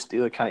 So you're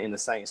still kind of in the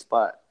same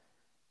spot.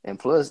 And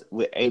plus,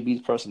 with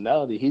AB's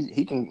personality,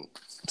 he can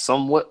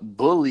somewhat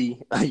bully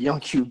a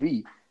young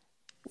QB.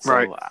 So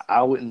right.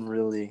 I wouldn't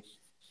really.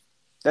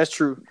 That's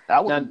true. I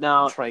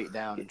wouldn't trade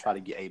down and try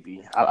to get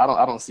AB.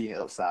 I don't see any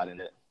upside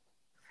in it.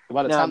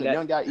 By the time the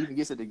young guy even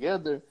gets it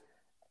together,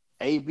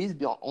 AB's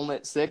been on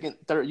that second,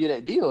 third year of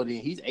that deal. Then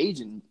he's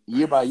aging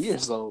year by year,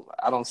 so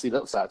I don't see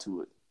the upside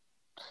to it.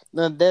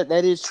 No,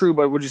 that is true.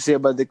 But what you said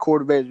about the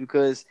quarterbacks,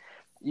 because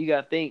you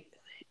got to think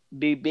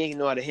Big Ben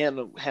know how to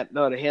handle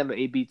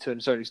AB to a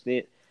certain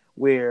extent,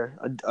 where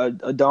a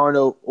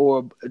Darnold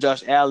or a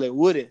Josh Allen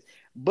wouldn't.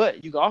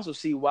 But you can also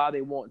see why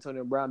they want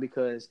Antonio Brown,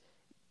 because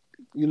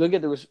you look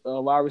at the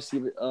wide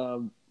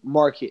receiver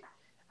market.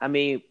 I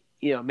mean,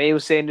 Manuel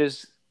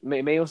Sanders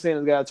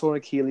got a torn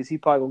Achilles. He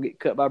probably gonna get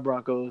cut by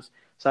Broncos,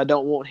 so I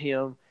don't want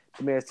him.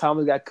 Demaryius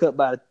Thomas got cut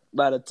by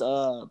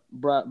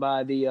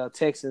the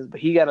Texans, but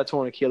he got a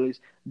torn Achilles.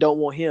 Don't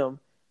want him.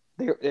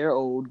 They're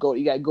old.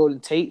 You got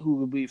Golden Tate, who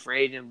will be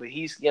free agent, but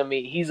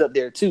he's up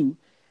there too.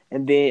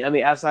 And then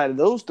outside of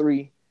those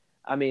 3,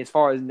 as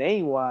far as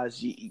name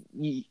wise,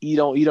 you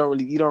don't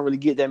really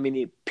get that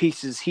many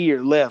pieces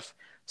here left.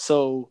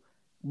 So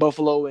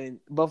Buffalo and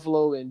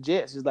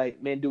Jets is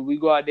like, man, do we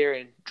go out there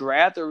and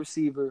draft a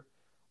receiver,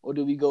 or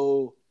do we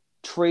go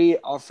trade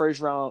our first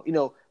round?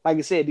 Like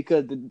I said,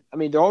 because the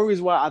only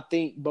reason why I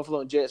think Buffalo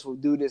and Jets will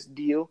do this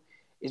deal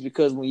is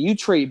because when you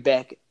trade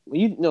back,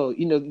 because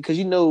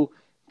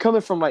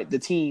coming from like the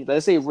team,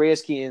 let's say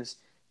Redskins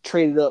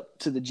traded up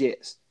to the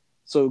Jets,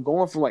 so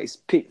going from like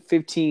pick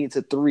 15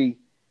 to 3,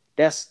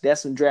 that's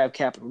some draft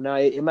capital. Now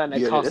it might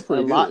not cost a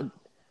lot,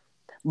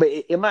 but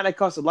it might not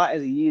cost a lot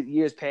as the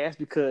years pass,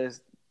 because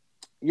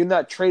you're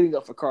not trading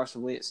up for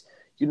Carson Wentz,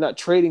 you're not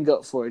trading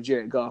up for a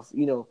Jared Goff.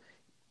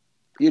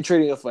 You're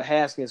trading up for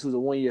Haskins, who's a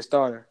 1-year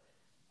starter.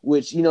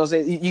 Which you get what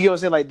I'm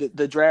saying. Like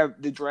the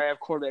draft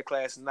quarterback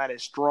class is not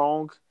as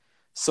strong,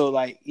 so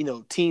like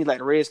teams like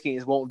the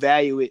Redskins won't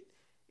value it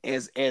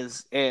as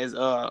trading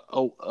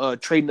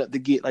up to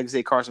get, like I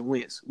said, Carson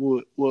Wentz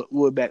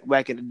would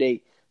back in the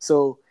day.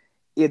 So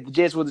if the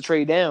Jets were to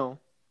trade down,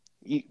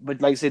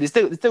 but like I said, they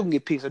still can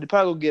get picks. So they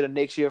probably gonna get a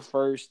next year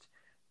first,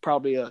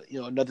 probably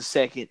another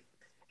second,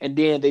 and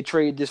then they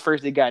trade this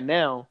first they got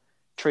now,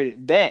 trade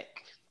it back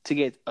to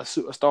get a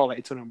star like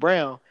Antonio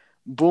Brown.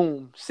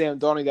 Boom, Sam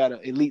Darnold got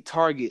an elite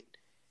target,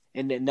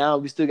 and then now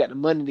we still got the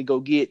money to go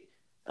get.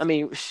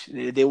 They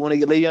want to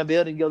get Le'Veon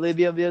Bell, and get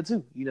Le'Veon Bell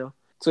too.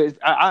 So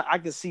I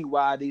can see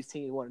why these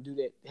teams want to do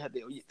that,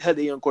 have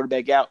their young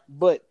quarterback out.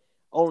 But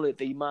only if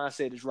the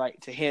mindset is right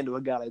to handle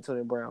a guy like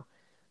Antonio Brown.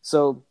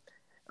 So,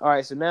 all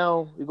right, so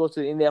now we go to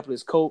the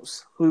Indianapolis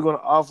Colts, who are going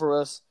to offer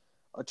us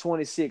a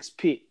 26th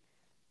pick,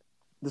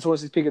 the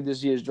 26th pick of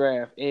this year's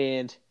draft.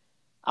 And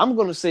I'm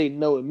going to say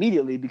no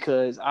immediately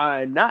because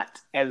I am not,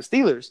 as the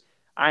Steelers,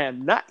 I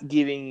am not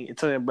giving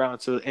Antonio Brown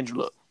to Andrew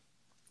Luck.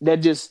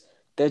 That's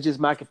just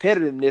my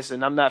competitiveness,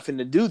 and I'm not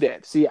finna do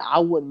that. See, I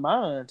wouldn't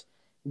mind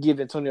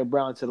giving Antonio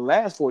Brown to the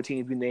last 4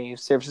 teams we named: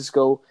 San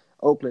Francisco,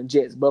 Oakland,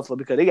 Jets, Buffalo,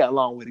 because they got a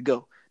long way to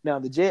go. Now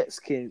the Jets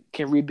can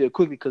rebuild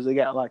quickly because they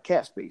got a lot of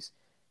cap space.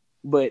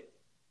 But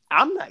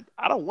I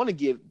don't want to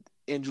give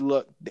Andrew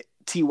Luck,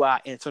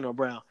 T.Y., and Antonio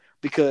Brown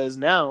because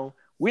now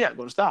we're not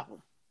going to stop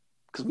them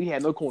because we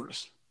had no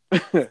corners.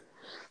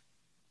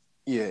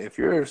 Yeah, if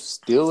you're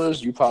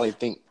Steelers, you probably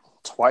think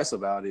twice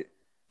about it.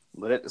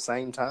 But at the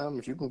same time,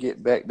 if you can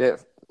get back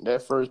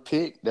that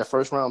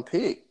first round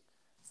pick,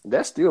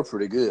 that's still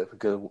pretty good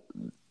because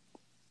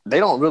they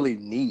don't really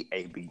need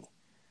AB.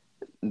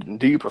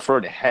 Do you prefer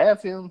to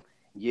have him?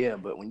 Yeah,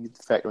 but when you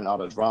factor in all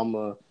the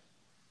drama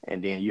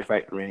and then you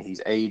factor in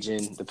he's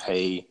aging, to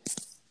pay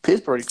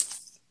Pittsburgh,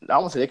 I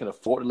won't say they can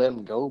afford to let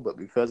him go, but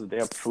because of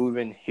their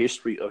proven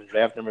history of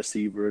drafting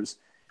receivers,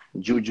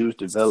 Juju's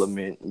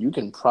development, you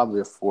can probably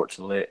afford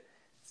to let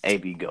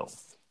AB go.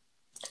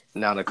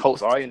 Now, the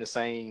Colts are in the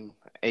same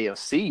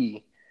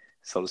AFC,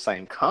 so the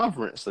same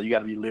conference, so you got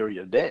to be leery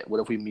of that. What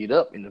if we meet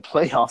up in the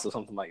playoffs or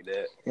something like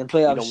that? In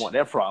playoffs, you don't want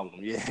that problem,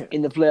 yeah.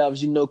 In the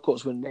playoffs,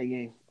 Colts win that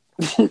game.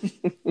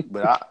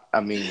 But, I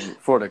mean,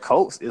 for the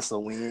Colts, it's a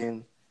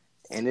win,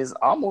 and it's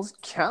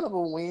almost kind of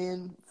a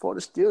win for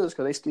the Steelers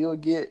because they still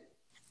get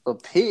a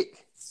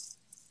pick,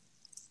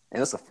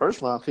 and it's a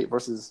first-round pick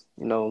versus,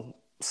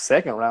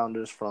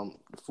 second-rounders from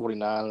the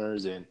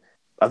 49ers, and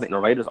I think the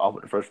Raiders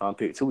offered the first-round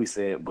pick too, we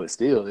said, but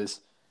still,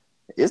 it's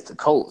the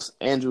Colts.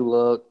 Andrew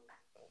Luck,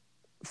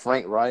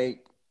 Frank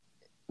Reich,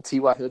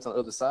 T.Y. Hilton on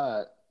the other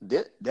side.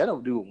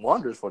 That'll do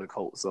wonders for the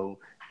Colts, so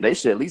they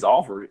should at least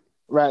offer it.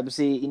 Right, but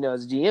see,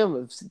 as a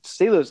GM of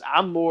Steelers,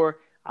 I'm more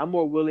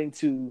willing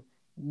to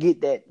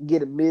get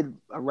a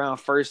mid-round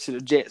first to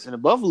the Jets and the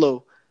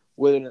Buffalo,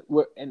 or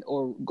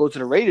go to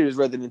the Raiders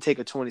rather than take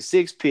a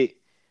 26 pick.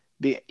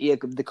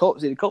 The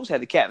Colts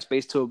had the cap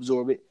space to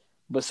absorb it,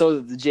 but so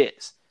did the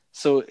Jets.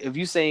 So if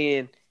you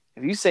saying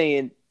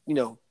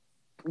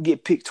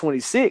get pick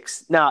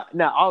 26, now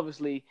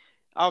obviously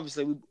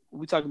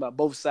we talking about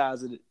both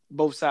sides of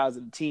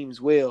the team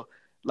as well.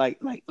 Like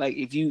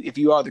if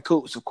you are the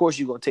Colts, of course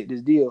you're gonna take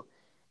this deal.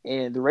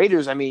 And the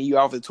Raiders, I mean, you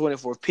offer the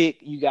 24th pick,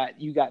 you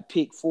got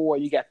pick 4,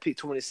 you got pick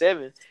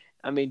 27.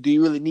 I mean, do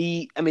you really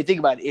need? I mean, think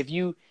about it. If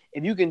you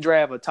can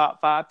draft a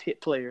top 5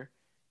 pick player,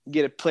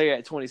 get a player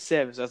at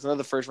 27, so that's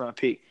another first round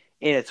pick,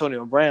 and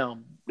Antonio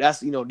Brown,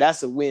 that's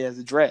a win as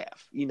a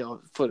draft,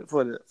 for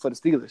the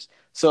Steelers.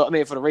 So I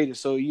mean for the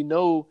Raiders. So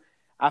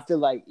I feel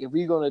like if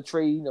we're gonna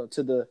trade,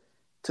 to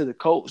the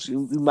Colts,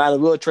 we might as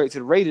well trade to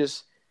the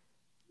Raiders.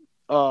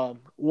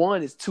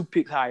 One is 2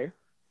 picks higher,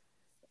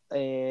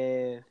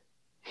 and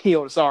he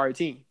on a sorry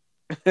team.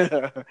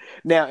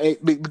 Now,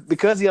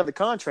 because he on the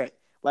contract,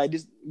 like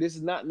this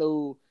is not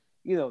no,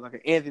 like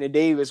an Anthony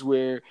Davis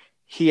where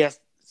he has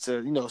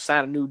to,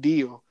 sign a new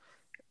deal.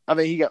 I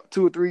mean, he got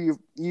 2 or 3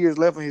 years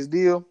left on his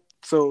deal,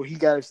 so he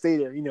got to stay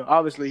there.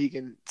 Obviously he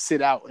can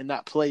sit out and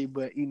not play,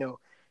 but you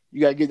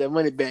got to get that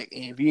money back.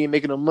 And if you ain't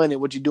making no money,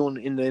 what you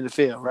doing in the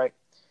NFL, right?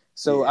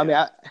 So yeah. I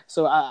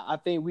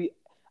mean,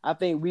 I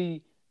think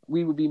we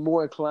would be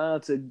more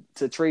inclined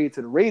to trade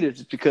to the Raiders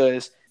just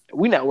because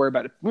we're not worried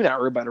about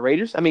the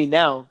Raiders. I mean,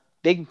 now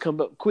they can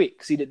come up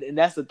quick. See, and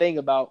that's the thing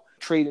about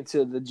trading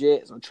to the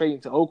Jets or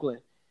trading to Oakland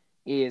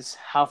is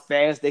how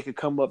fast they could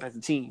come up as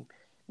a team.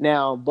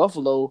 Now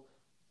Buffalo,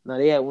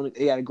 they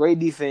got a great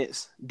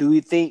defense. Do we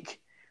think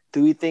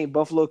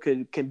Buffalo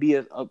can be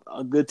a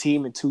good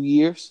team in 2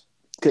 years?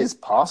 It's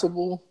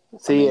possible.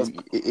 So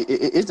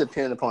it's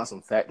dependent upon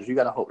some factors. You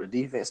got to hope the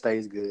defense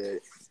stays good.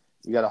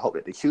 You got to hope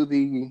that the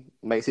QB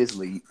makes his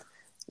leap.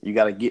 You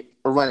got to get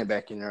a running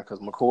back in there because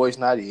McCoy's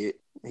not it.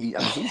 He's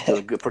still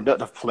a good,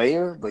 productive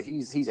player, but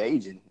he's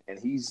aging and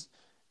he's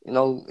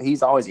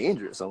always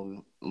injured.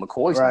 So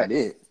McCoy's not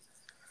it.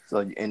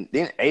 So and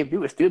then AB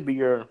would still be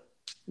your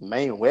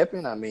main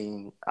weapon. I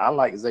mean, I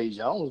like Zay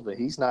Jones, but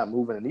he's not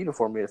moving the needle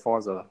for me as far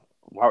as a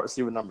wide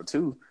receiver number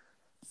 2.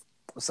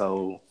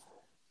 So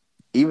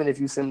even if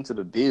you send him to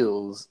the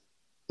Bills,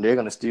 they're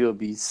going to still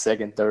be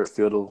second, third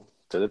fiddle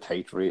to the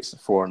Patriots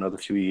for another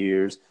few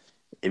years.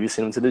 If you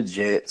send him to the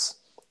Jets,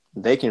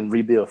 they can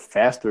rebuild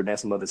faster than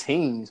some other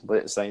teams, but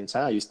at the same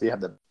time, you still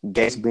have the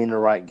Gates being the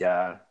right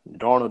guy,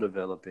 Darnold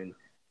developing, you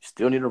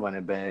still need a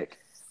running back,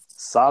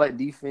 solid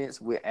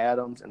defense with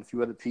Adams and a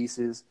few other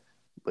pieces,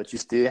 but you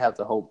still have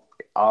to hope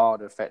all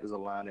the factors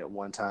align at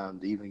one time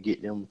to even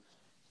get them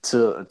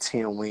to a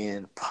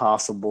 10-win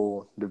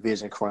possible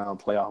division crown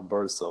playoff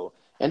berth. So,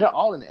 and they're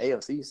all in the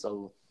AFC,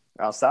 so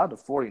outside the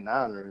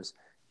 49ers,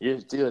 you're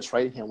still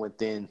trading him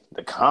within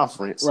the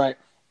conference. Right.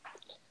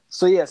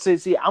 So, yeah,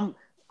 see, I'm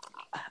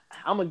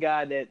a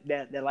guy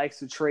that likes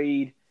to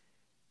trade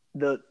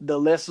the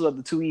lesser of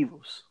the two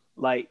evils.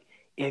 Like,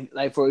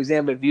 for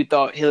example, if you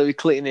thought Hillary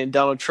Clinton and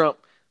Donald Trump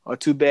are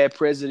two bad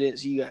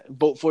presidents, you got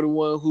vote for the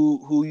one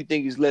who you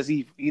think is less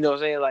evil. You know what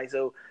I'm saying? Like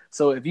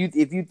so if you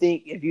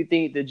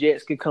think the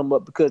Jets can come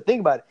up, because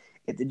think about it,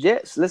 if the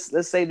Jets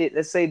let's say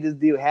this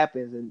deal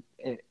happens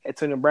and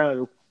Antonio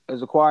Brown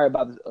is acquired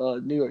by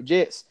the New York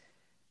Jets,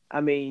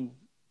 I mean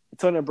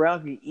Antonio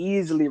Brown can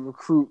easily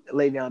recruit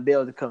Le'Veon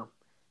Bell to come.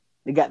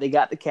 They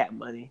got the cap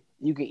money.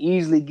 You can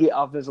easily get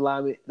offensive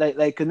linemen.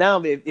 Cause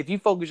now if you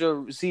focus your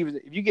receivers,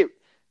 if you get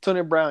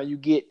Tony Brown, you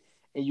get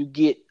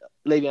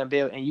Le'Veon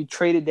Bell, and you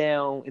trade it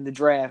down in the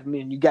draft, I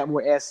mean you got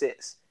more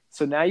assets.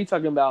 So now you're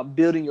talking about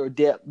building your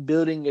depth,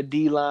 building a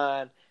D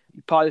line.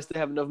 You probably still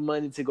have enough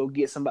money to go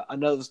get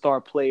another star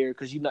player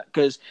because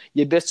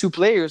your best two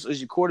players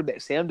is your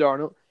quarterback Sam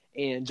Darnold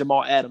and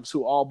Jamal Adams,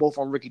 who are both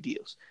on rookie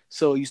deals.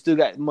 So you still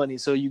got money.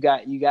 So you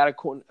got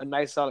a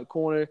nice solid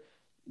corner.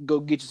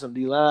 Go get you some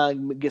D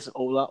line, get some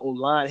O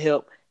line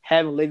help.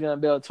 Having Le'Veon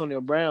Bell,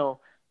 Antonio Brown,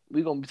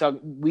 we gonna be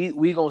talking.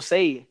 We gonna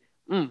say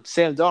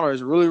Sam Darnold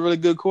is a really really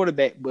good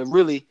quarterback, but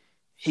really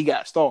he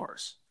got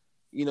stars.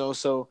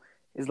 So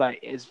it's like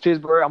it's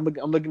Pittsburgh.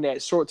 I'm looking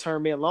at short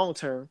term and long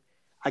term.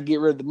 I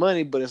get rid of the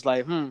money, but it's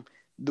like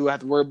do I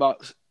have to worry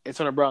about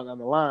Antonio Brown on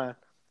the line?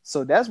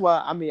 So that's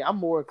why I'm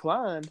more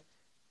inclined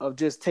of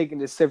just taking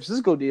this San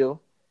Francisco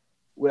deal.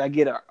 Would I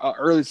get an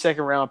early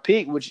second round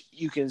pick, which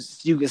you can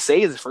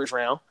say is the first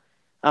round?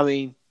 I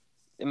mean,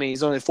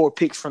 it's only 4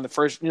 picks from the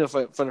first,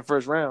 from the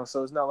first round,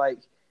 so it's not like,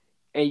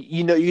 and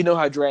you know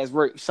how drafts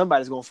work.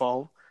 Somebody's gonna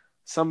fall.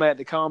 Somebody at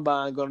the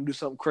combine gonna do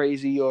something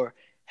crazy or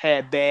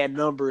had bad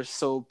numbers,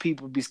 so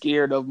people be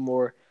scared of them,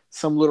 or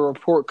some little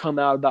report come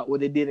out about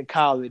what they did in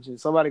college, and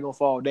somebody gonna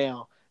fall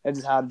down. That's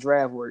just how the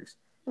draft works.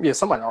 Yeah,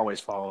 somebody always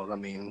falls. I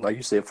mean, like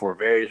you said, for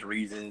various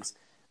reasons.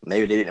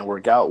 Maybe they didn't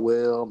work out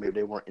well. Maybe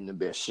they weren't in the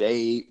best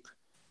shape,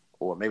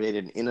 or maybe they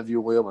didn't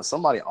interview well. But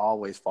somebody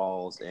always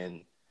falls,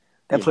 and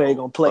that player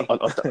gonna play.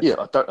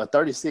 A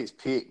 36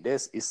 pick.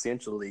 That's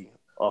essentially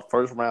a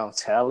first round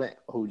talent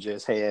who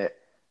just had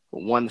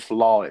one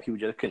flaw that he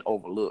just couldn't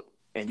overlook,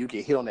 and you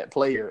can hit on that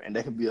player, and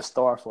they could be a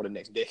star for the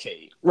next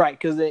decade. Right?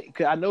 Because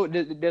I know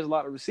there's a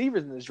lot of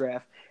receivers in this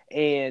draft,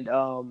 and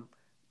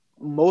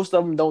most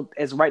of them don't.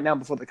 As right now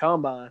before the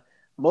combine,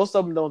 most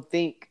of them don't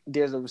think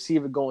there's a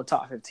receiver going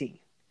top 15.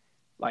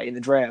 Like in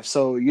the draft.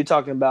 So you're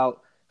talking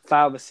about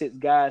 5 or 6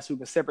 guys who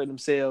can separate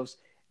themselves,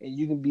 and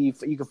you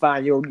can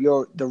find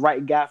the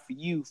right guy for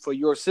you for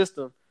your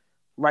system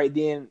right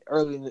then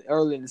early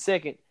in the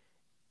second,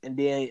 and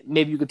then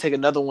maybe you could take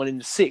another one in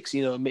the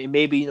 6th.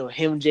 Maybe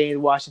him, James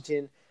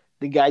Washington,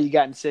 the guy you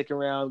got in the second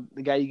round,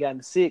 the guy you got in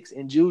the 6th,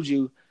 and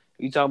Juju.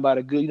 You're talking about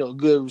a good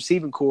good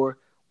receiving core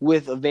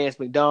with Vance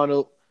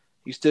McDonald.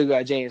 You still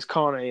got James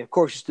Conner, and of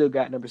course you still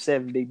got number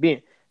 7, Big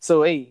Ben.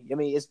 So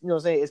it's what I'm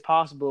saying, it's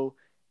possible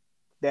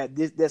that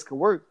this could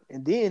work.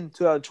 And then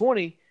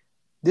 2020,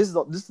 this is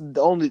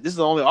the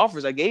only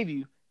offers I gave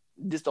you.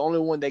 This is the only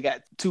one that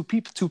got 2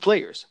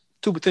 players,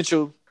 2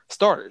 potential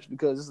starters,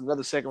 because this is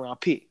another second round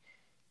pick.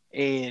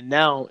 And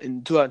now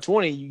in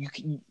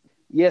 2020,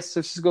 yes,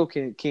 San Francisco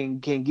can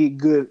get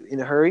good in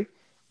a hurry,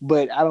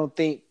 but I don't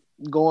think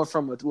going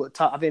from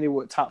top, I think they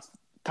were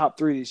top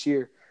 3 this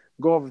year,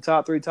 going from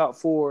top 3, top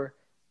 4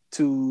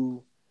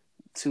 to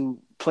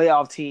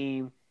playoff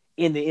team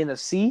in the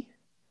NFC.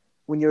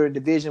 When you're in a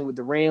division with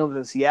the Rams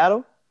and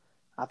Seattle,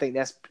 I think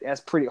that's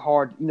pretty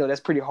hard. That's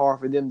pretty hard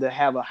for them to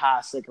have a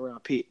high second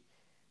round pick.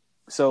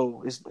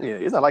 So it's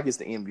not like it's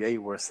the NBA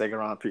where second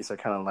round picks are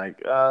kind of like,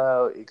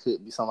 it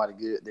could be somebody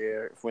good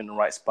there if we're in the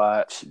right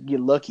spot. Get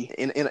lucky.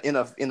 In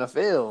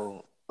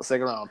NFL, a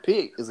second round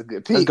pick is a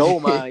good pick. A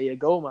gold mine,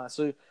 gold mine.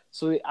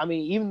 So I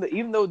mean,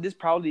 even though this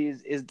probably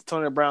is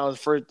Tony Brown's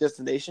first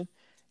destination,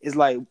 it's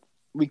like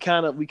we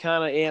kind of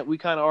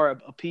are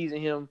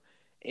appeasing him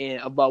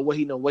and about what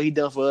he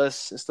done for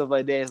us and stuff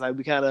like that. It's like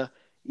we kind of,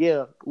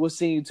 we'll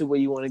send you to where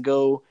you want to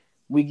go.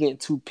 We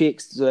get 2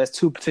 picks, so that's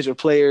 2 potential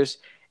players,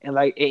 and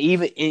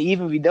even if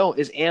we don't,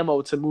 it's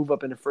ammo to move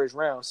up in the first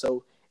round.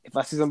 So if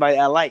I see somebody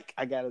I like,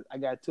 I got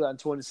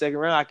 2020 second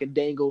round, I can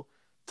dangle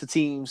to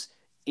teams,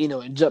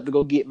 and jump to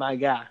go get my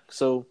guy.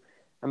 So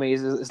I mean,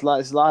 it's a lot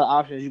of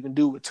options you can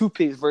do with 2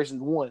 picks versus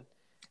 1,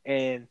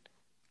 and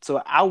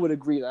so I would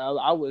agree.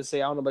 I would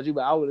say, I don't know about you,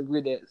 but I would agree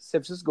that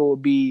San Francisco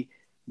would be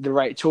the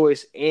right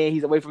choice, and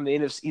he's away from the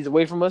NFC. He's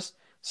away from us,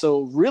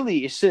 so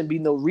really it shouldn't be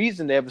no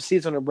reason to ever see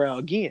Antonio Brown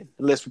again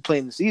unless we're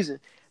playing the season,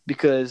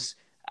 because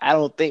I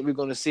don't think we're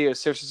going to see a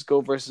San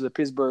Francisco versus a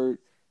Pittsburgh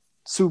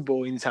Super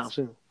Bowl anytime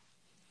soon.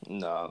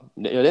 No,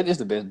 that is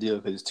the best deal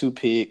because it's 2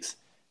 picks,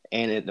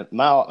 and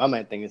my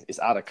main thing is it's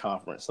out of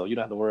conference, so you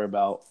don't have to worry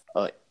about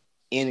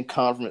in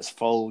conference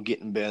foe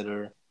getting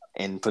better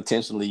and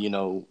potentially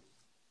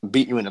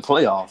beat you in the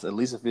playoffs. At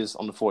least if it's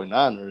on the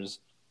 49ers.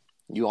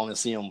 You only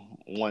see them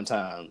one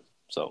time.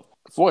 So,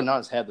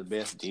 49ers have the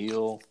best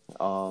deal.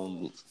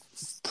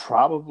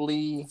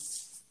 Probably,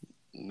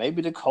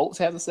 maybe the Colts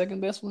have the second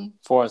best one,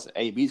 as far as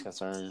AB is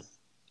concerned.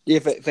 Yeah,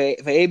 for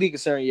AB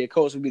concerned,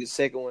 Colts would be the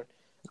second one.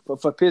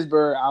 But for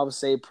Pittsburgh, I would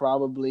say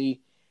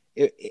probably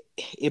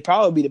it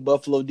probably be the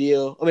Buffalo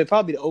deal. I mean,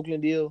 probably the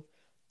Oakland deal,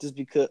 just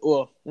because.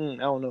 Well, I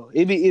don't know.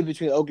 It'd be in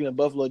between Oakland and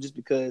Buffalo, just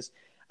because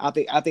I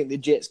think the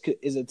Jets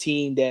is a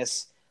team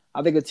that's.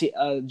 I think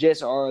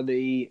Jets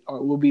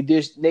will be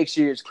this next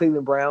year's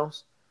Cleveland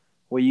Browns,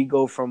 where you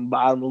go from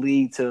bottom of the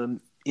league to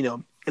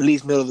at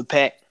least middle of the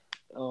pack.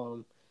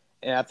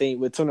 And I think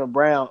with Antonio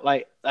Brown,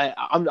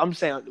 I'm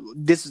saying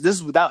this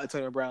is without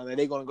Antonio Brown, that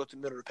they're going to go to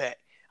the middle of the pack.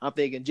 I'm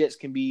thinking Jets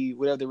can be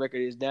whatever the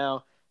record is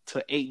now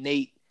to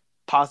 8-8,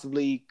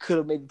 possibly could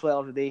have made the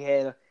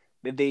playoffs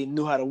if they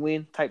knew how to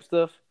win type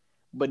stuff.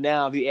 But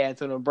now if you add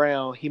Antonio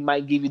Brown, he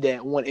might give you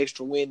that one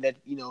extra win that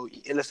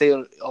let's say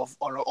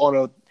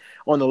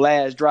on the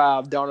last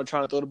drive, Darnold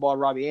trying to throw the ball to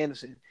Robbie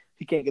Anderson,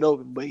 he can't get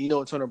open, but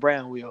Antonio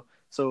Brown will.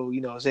 So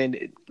I'm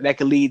saying that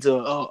could lead to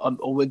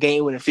a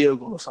game-winning field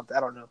goal or something. I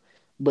don't know.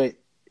 But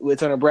with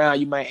Turner Brown,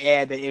 you might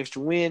add that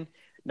extra win.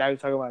 Now you're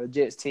talking about a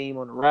Jets team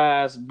on the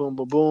rise. Boom,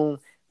 boom, boom.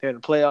 They're in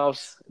the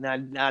playoffs. Now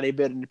they're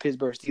better than the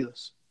Pittsburgh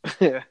Steelers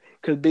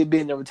because Big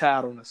Ben never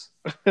tired on us.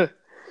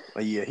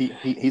 But yeah,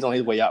 he's on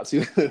his way out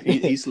too.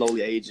 He's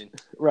slowly aging.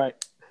 Right.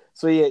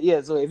 So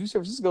yeah. So if you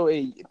San Francisco,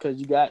 because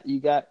you got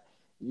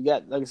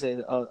like I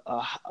said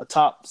a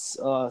top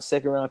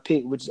second round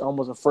pick, which is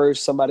almost a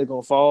first. Somebody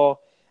gonna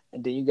fall,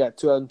 and then you got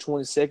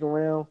 2020 second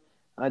round.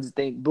 I just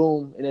think,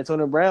 boom. And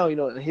Antonio Brown,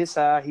 on his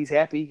side, he's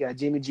happy. He got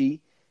Jimmy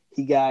G.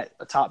 He got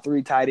a top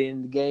 3 tight end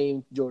in the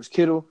game, George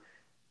Kittle.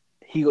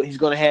 He's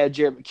going to have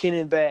Jared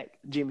McKinnon back.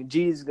 Jimmy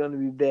G is going to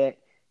be back.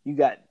 You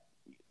got,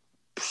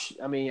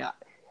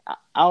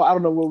 I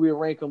don't know where we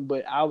rank them,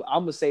 but I'm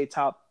gonna say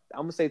top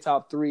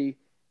 3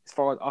 as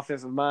far as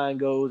offensive mind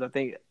goes. I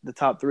think the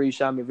top 3: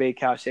 Sean McVay,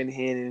 Kyle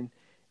Shanahan,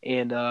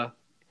 and Josh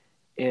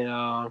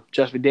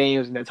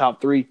McDaniels in that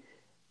top 3.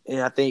 And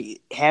I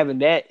think having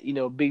that,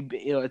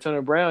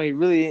 Antonio Brown,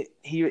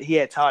 he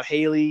had Todd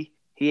Haley,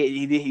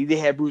 he did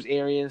have Bruce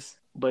Arians,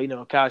 but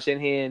Kyle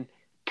Shanahan,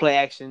 play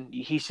action,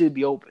 he should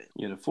be open.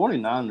 Yeah, the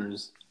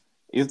 49ers,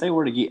 if they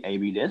were to get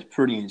AB, that's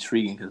pretty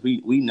intriguing because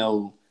we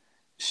know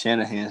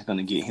Shanahan's going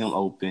to get him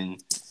open,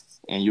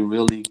 and you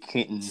really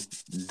can't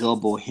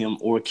double him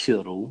or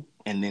Kittle.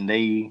 And then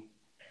they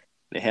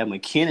have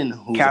McKinnon,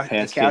 who's a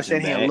pass Kyle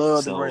catching Shanahan back.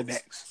 loved the running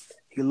backs.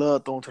 He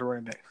loved throwing to the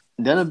running backs.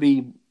 That'll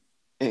be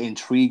an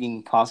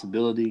intriguing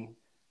possibility,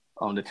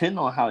 depending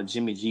on how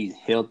Jimmy G's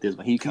health is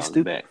when he comes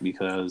back.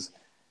 Because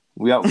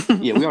we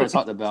already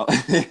talked about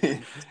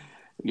the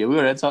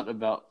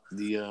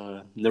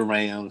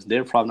Rams.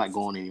 They're probably not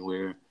going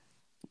anywhere.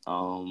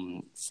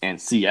 And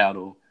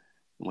Seattle,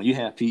 when you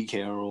have Pete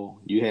Carroll,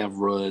 you have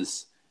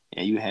Russ,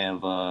 and you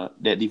have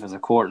that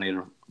defensive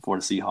coordinator for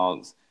the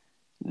Seahawks,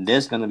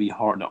 that's going to be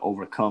hard to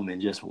overcome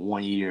in just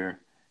 1 year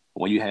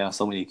when you have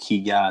so many key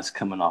guys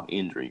coming off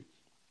injury.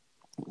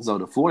 So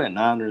the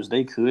 49ers,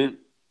 they could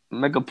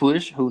make a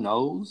push. Who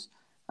knows?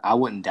 I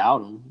wouldn't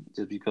doubt them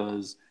just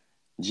because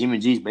Jimmy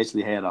G's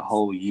basically had a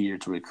whole year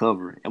to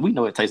recover. And we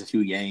know it takes a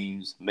few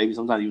games, maybe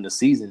sometimes even a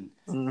season,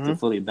 to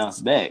fully bounce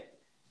back.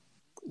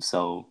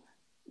 So,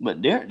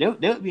 but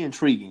they'll be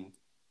intriguing.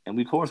 And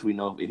of course we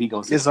know if he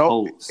goes to the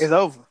Colts, it's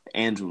over.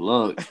 Andrew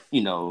Luck,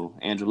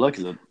 Andrew Luck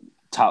is a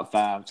top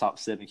 5, top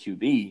 7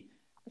 QB.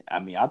 I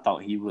mean, I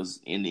thought he was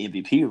in the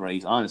MVP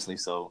race, honestly.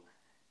 So,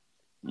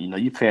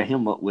 you pair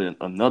him up with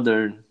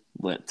another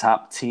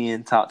top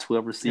 10, top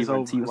 12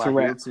 receiver,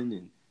 T.Y. Hilton,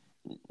 and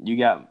you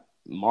got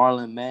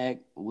Marlon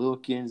Mack,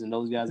 Wilkins, and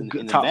those guys in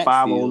the top backfield.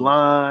 5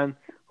 O-line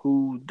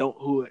who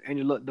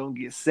Andrew Luck don't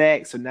get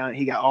sacked, so now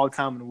he got all the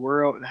time in the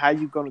world. And how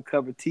you gonna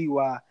cover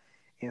T.Y.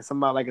 and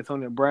somebody like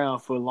Antonio Brown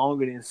for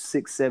longer than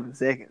 6-7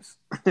 seconds?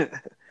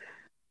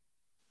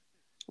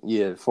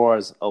 Yeah, as far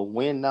as a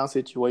win now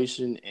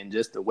situation and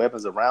just the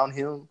weapons around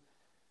him,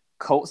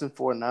 Colts and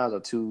 49ers are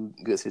 2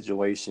 good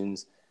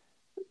situations.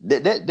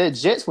 That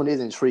Jets one is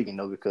intriguing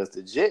though, because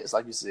the Jets,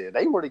 like you said,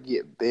 they were to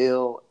get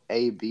Bell,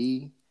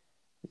 AB,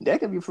 that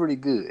could be pretty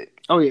good.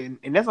 Oh yeah,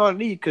 and that's all I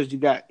need because you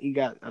got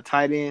a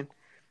tight end.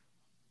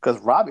 Because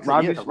Robbie's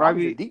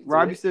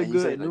still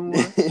good at noon,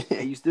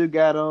 and you still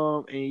got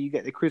and you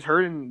got the Chris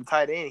Herndon, the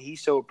tight end. He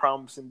showed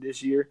promising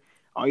this year.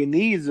 All you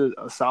need is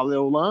a solid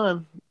old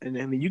line, and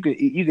I mean you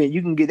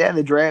can get that in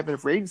the draft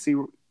and free agency.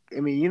 I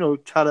mean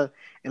try to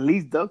at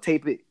least duct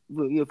tape it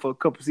for a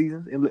couple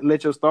seasons and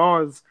let your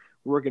stars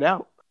work it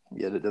out.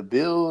 Yeah, the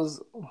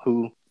Bills,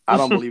 who I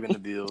don't believe in the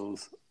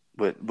Bills,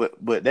 but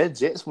that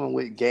Jets one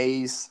with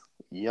Gase,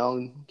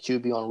 young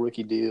QB on a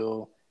rookie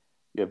deal,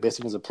 your best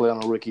defensive player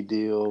on a rookie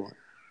deal,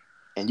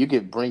 and you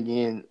could bring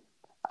in.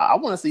 I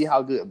want to see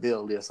how good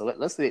Bill is. So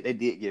let's say they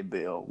did get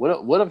Bill.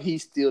 What if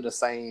he's still the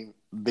same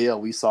Bill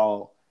we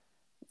saw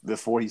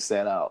before he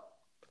sat out?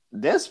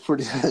 That's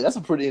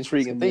a pretty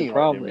intriguing thing.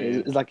 Problem. Right there,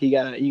 man. It's like you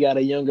got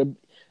a younger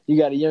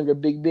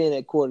Big Ben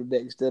at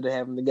quarterback instead of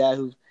having the guy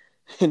who's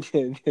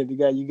the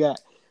guy you got.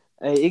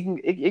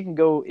 It can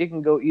go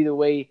either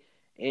way.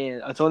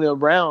 And Antonio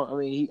Brown, I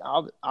mean, he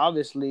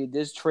obviously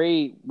this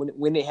trade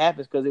when it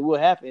happens, because it will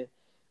happen,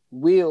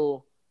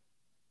 will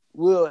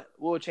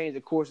change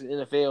the course of the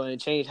NFL and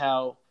change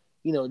how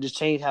just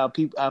change how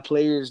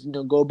players,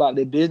 go about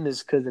their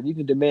business. Because if you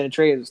can demand a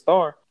trade as a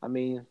star, I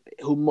mean,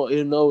 who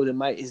knows?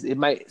 It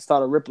might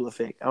start a ripple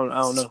effect. I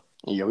don't know.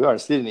 Yeah, we already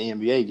see it in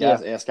the NBA.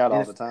 Guys ask out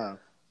all the time,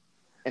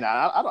 and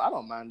I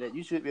don't mind that.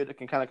 You should be able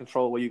to kind of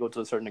control where you go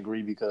to a certain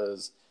degree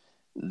because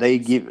they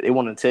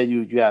want to tell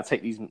you gotta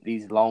take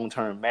these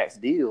long-term max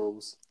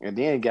deals, and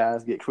then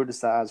guys get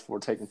criticized for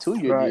taking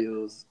 2-year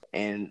deals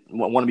and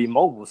want to be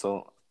mobile.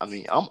 So I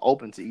mean, I'm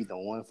open to either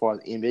one as far as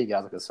the NBA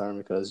guys are concerned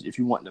because if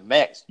you want the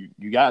max,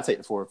 you gotta take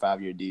the 4 or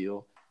 5 year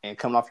deal, and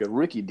coming off your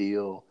rookie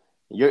deal,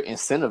 you're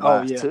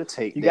incentivized to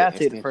take you that gotta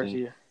take extension. the first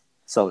year.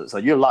 So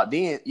you're locked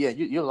in. Yeah,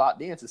 you're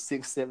locked in to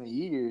 6-7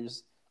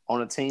 years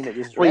on a team that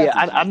just Well,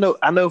 drafted you.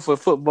 I know for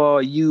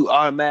football, you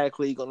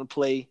automatically going to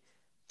play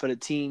for the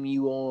team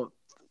you want.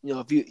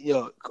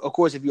 If of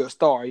course, if you're a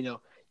star, you're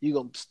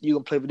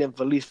gonna play for them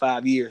for at least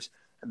 5 years.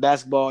 In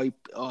basketball,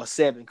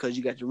 7 because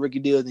you got your rookie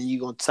deal, then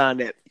you're gonna sign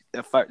that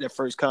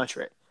first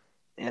contract.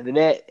 And after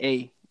that,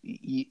 hey,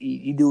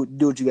 you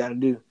do what you got to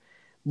do.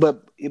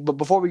 But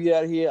before we get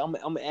out of here, I'm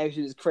gonna ask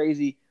you this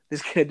crazy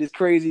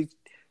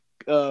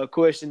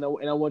question,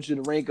 and I want you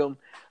to rank them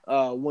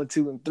 1,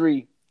 2, and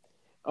 3.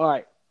 All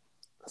right.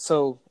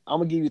 So I'm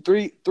gonna give you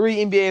three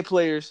NBA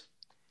players,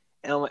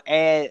 and I'm gonna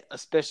add a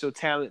special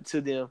talent to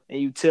them, and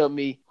you tell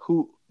me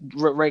who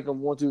rank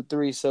them 1, 2,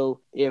 3. So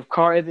if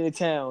Karl Anthony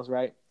Towns,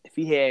 right, if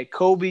he had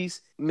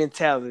Kobe's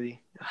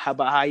mentality, how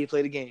about how he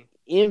played the game?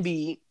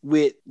 Embiid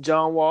with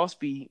John Wall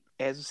speed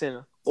as a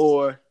center,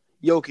 or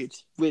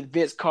Jokic with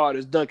Vince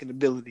Carter's dunking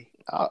ability?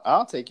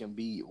 I'll take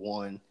Embiid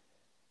 1.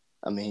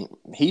 I mean,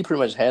 he pretty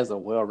much has a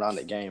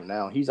well-rounded game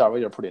now. He's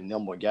already a pretty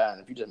nimble guy,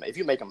 and if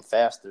you make him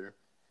faster,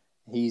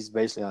 he's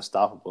basically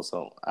unstoppable.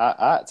 So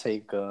I'd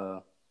take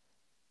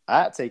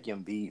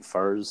Embiid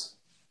first,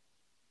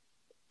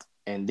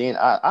 and then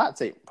I'd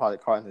take probably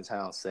Karl Anthony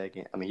Towns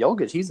second. I mean,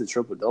 Jokic, he's a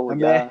triple-double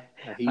guy.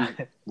 He's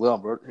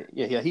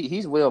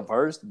he's well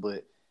versed,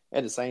 but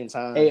at the same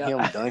time,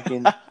 him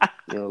dunking,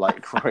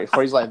 like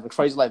crazy like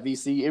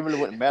VC, it really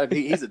wouldn't matter.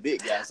 He's a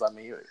big guy, so I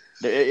mean,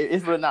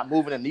 it's really not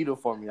moving a needle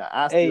for me.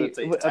 I still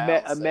take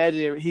Towns.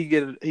 Imagine he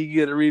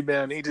get a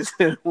rebound, and he just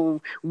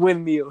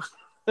windmill.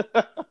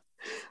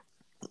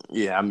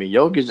 Yeah, I mean,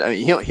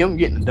 Jokic, him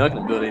getting the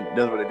dunking ability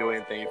doesn't really do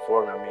anything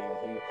for him. I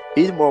mean,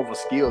 he's more of a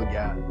skilled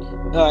guy.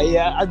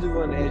 Yeah, I just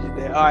wanted to ask you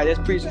that. All right, that's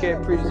Preach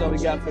Kaep. Preach is all we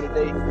got for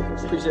today.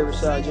 Appreciate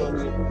Rashad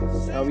joining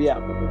me. We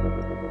out.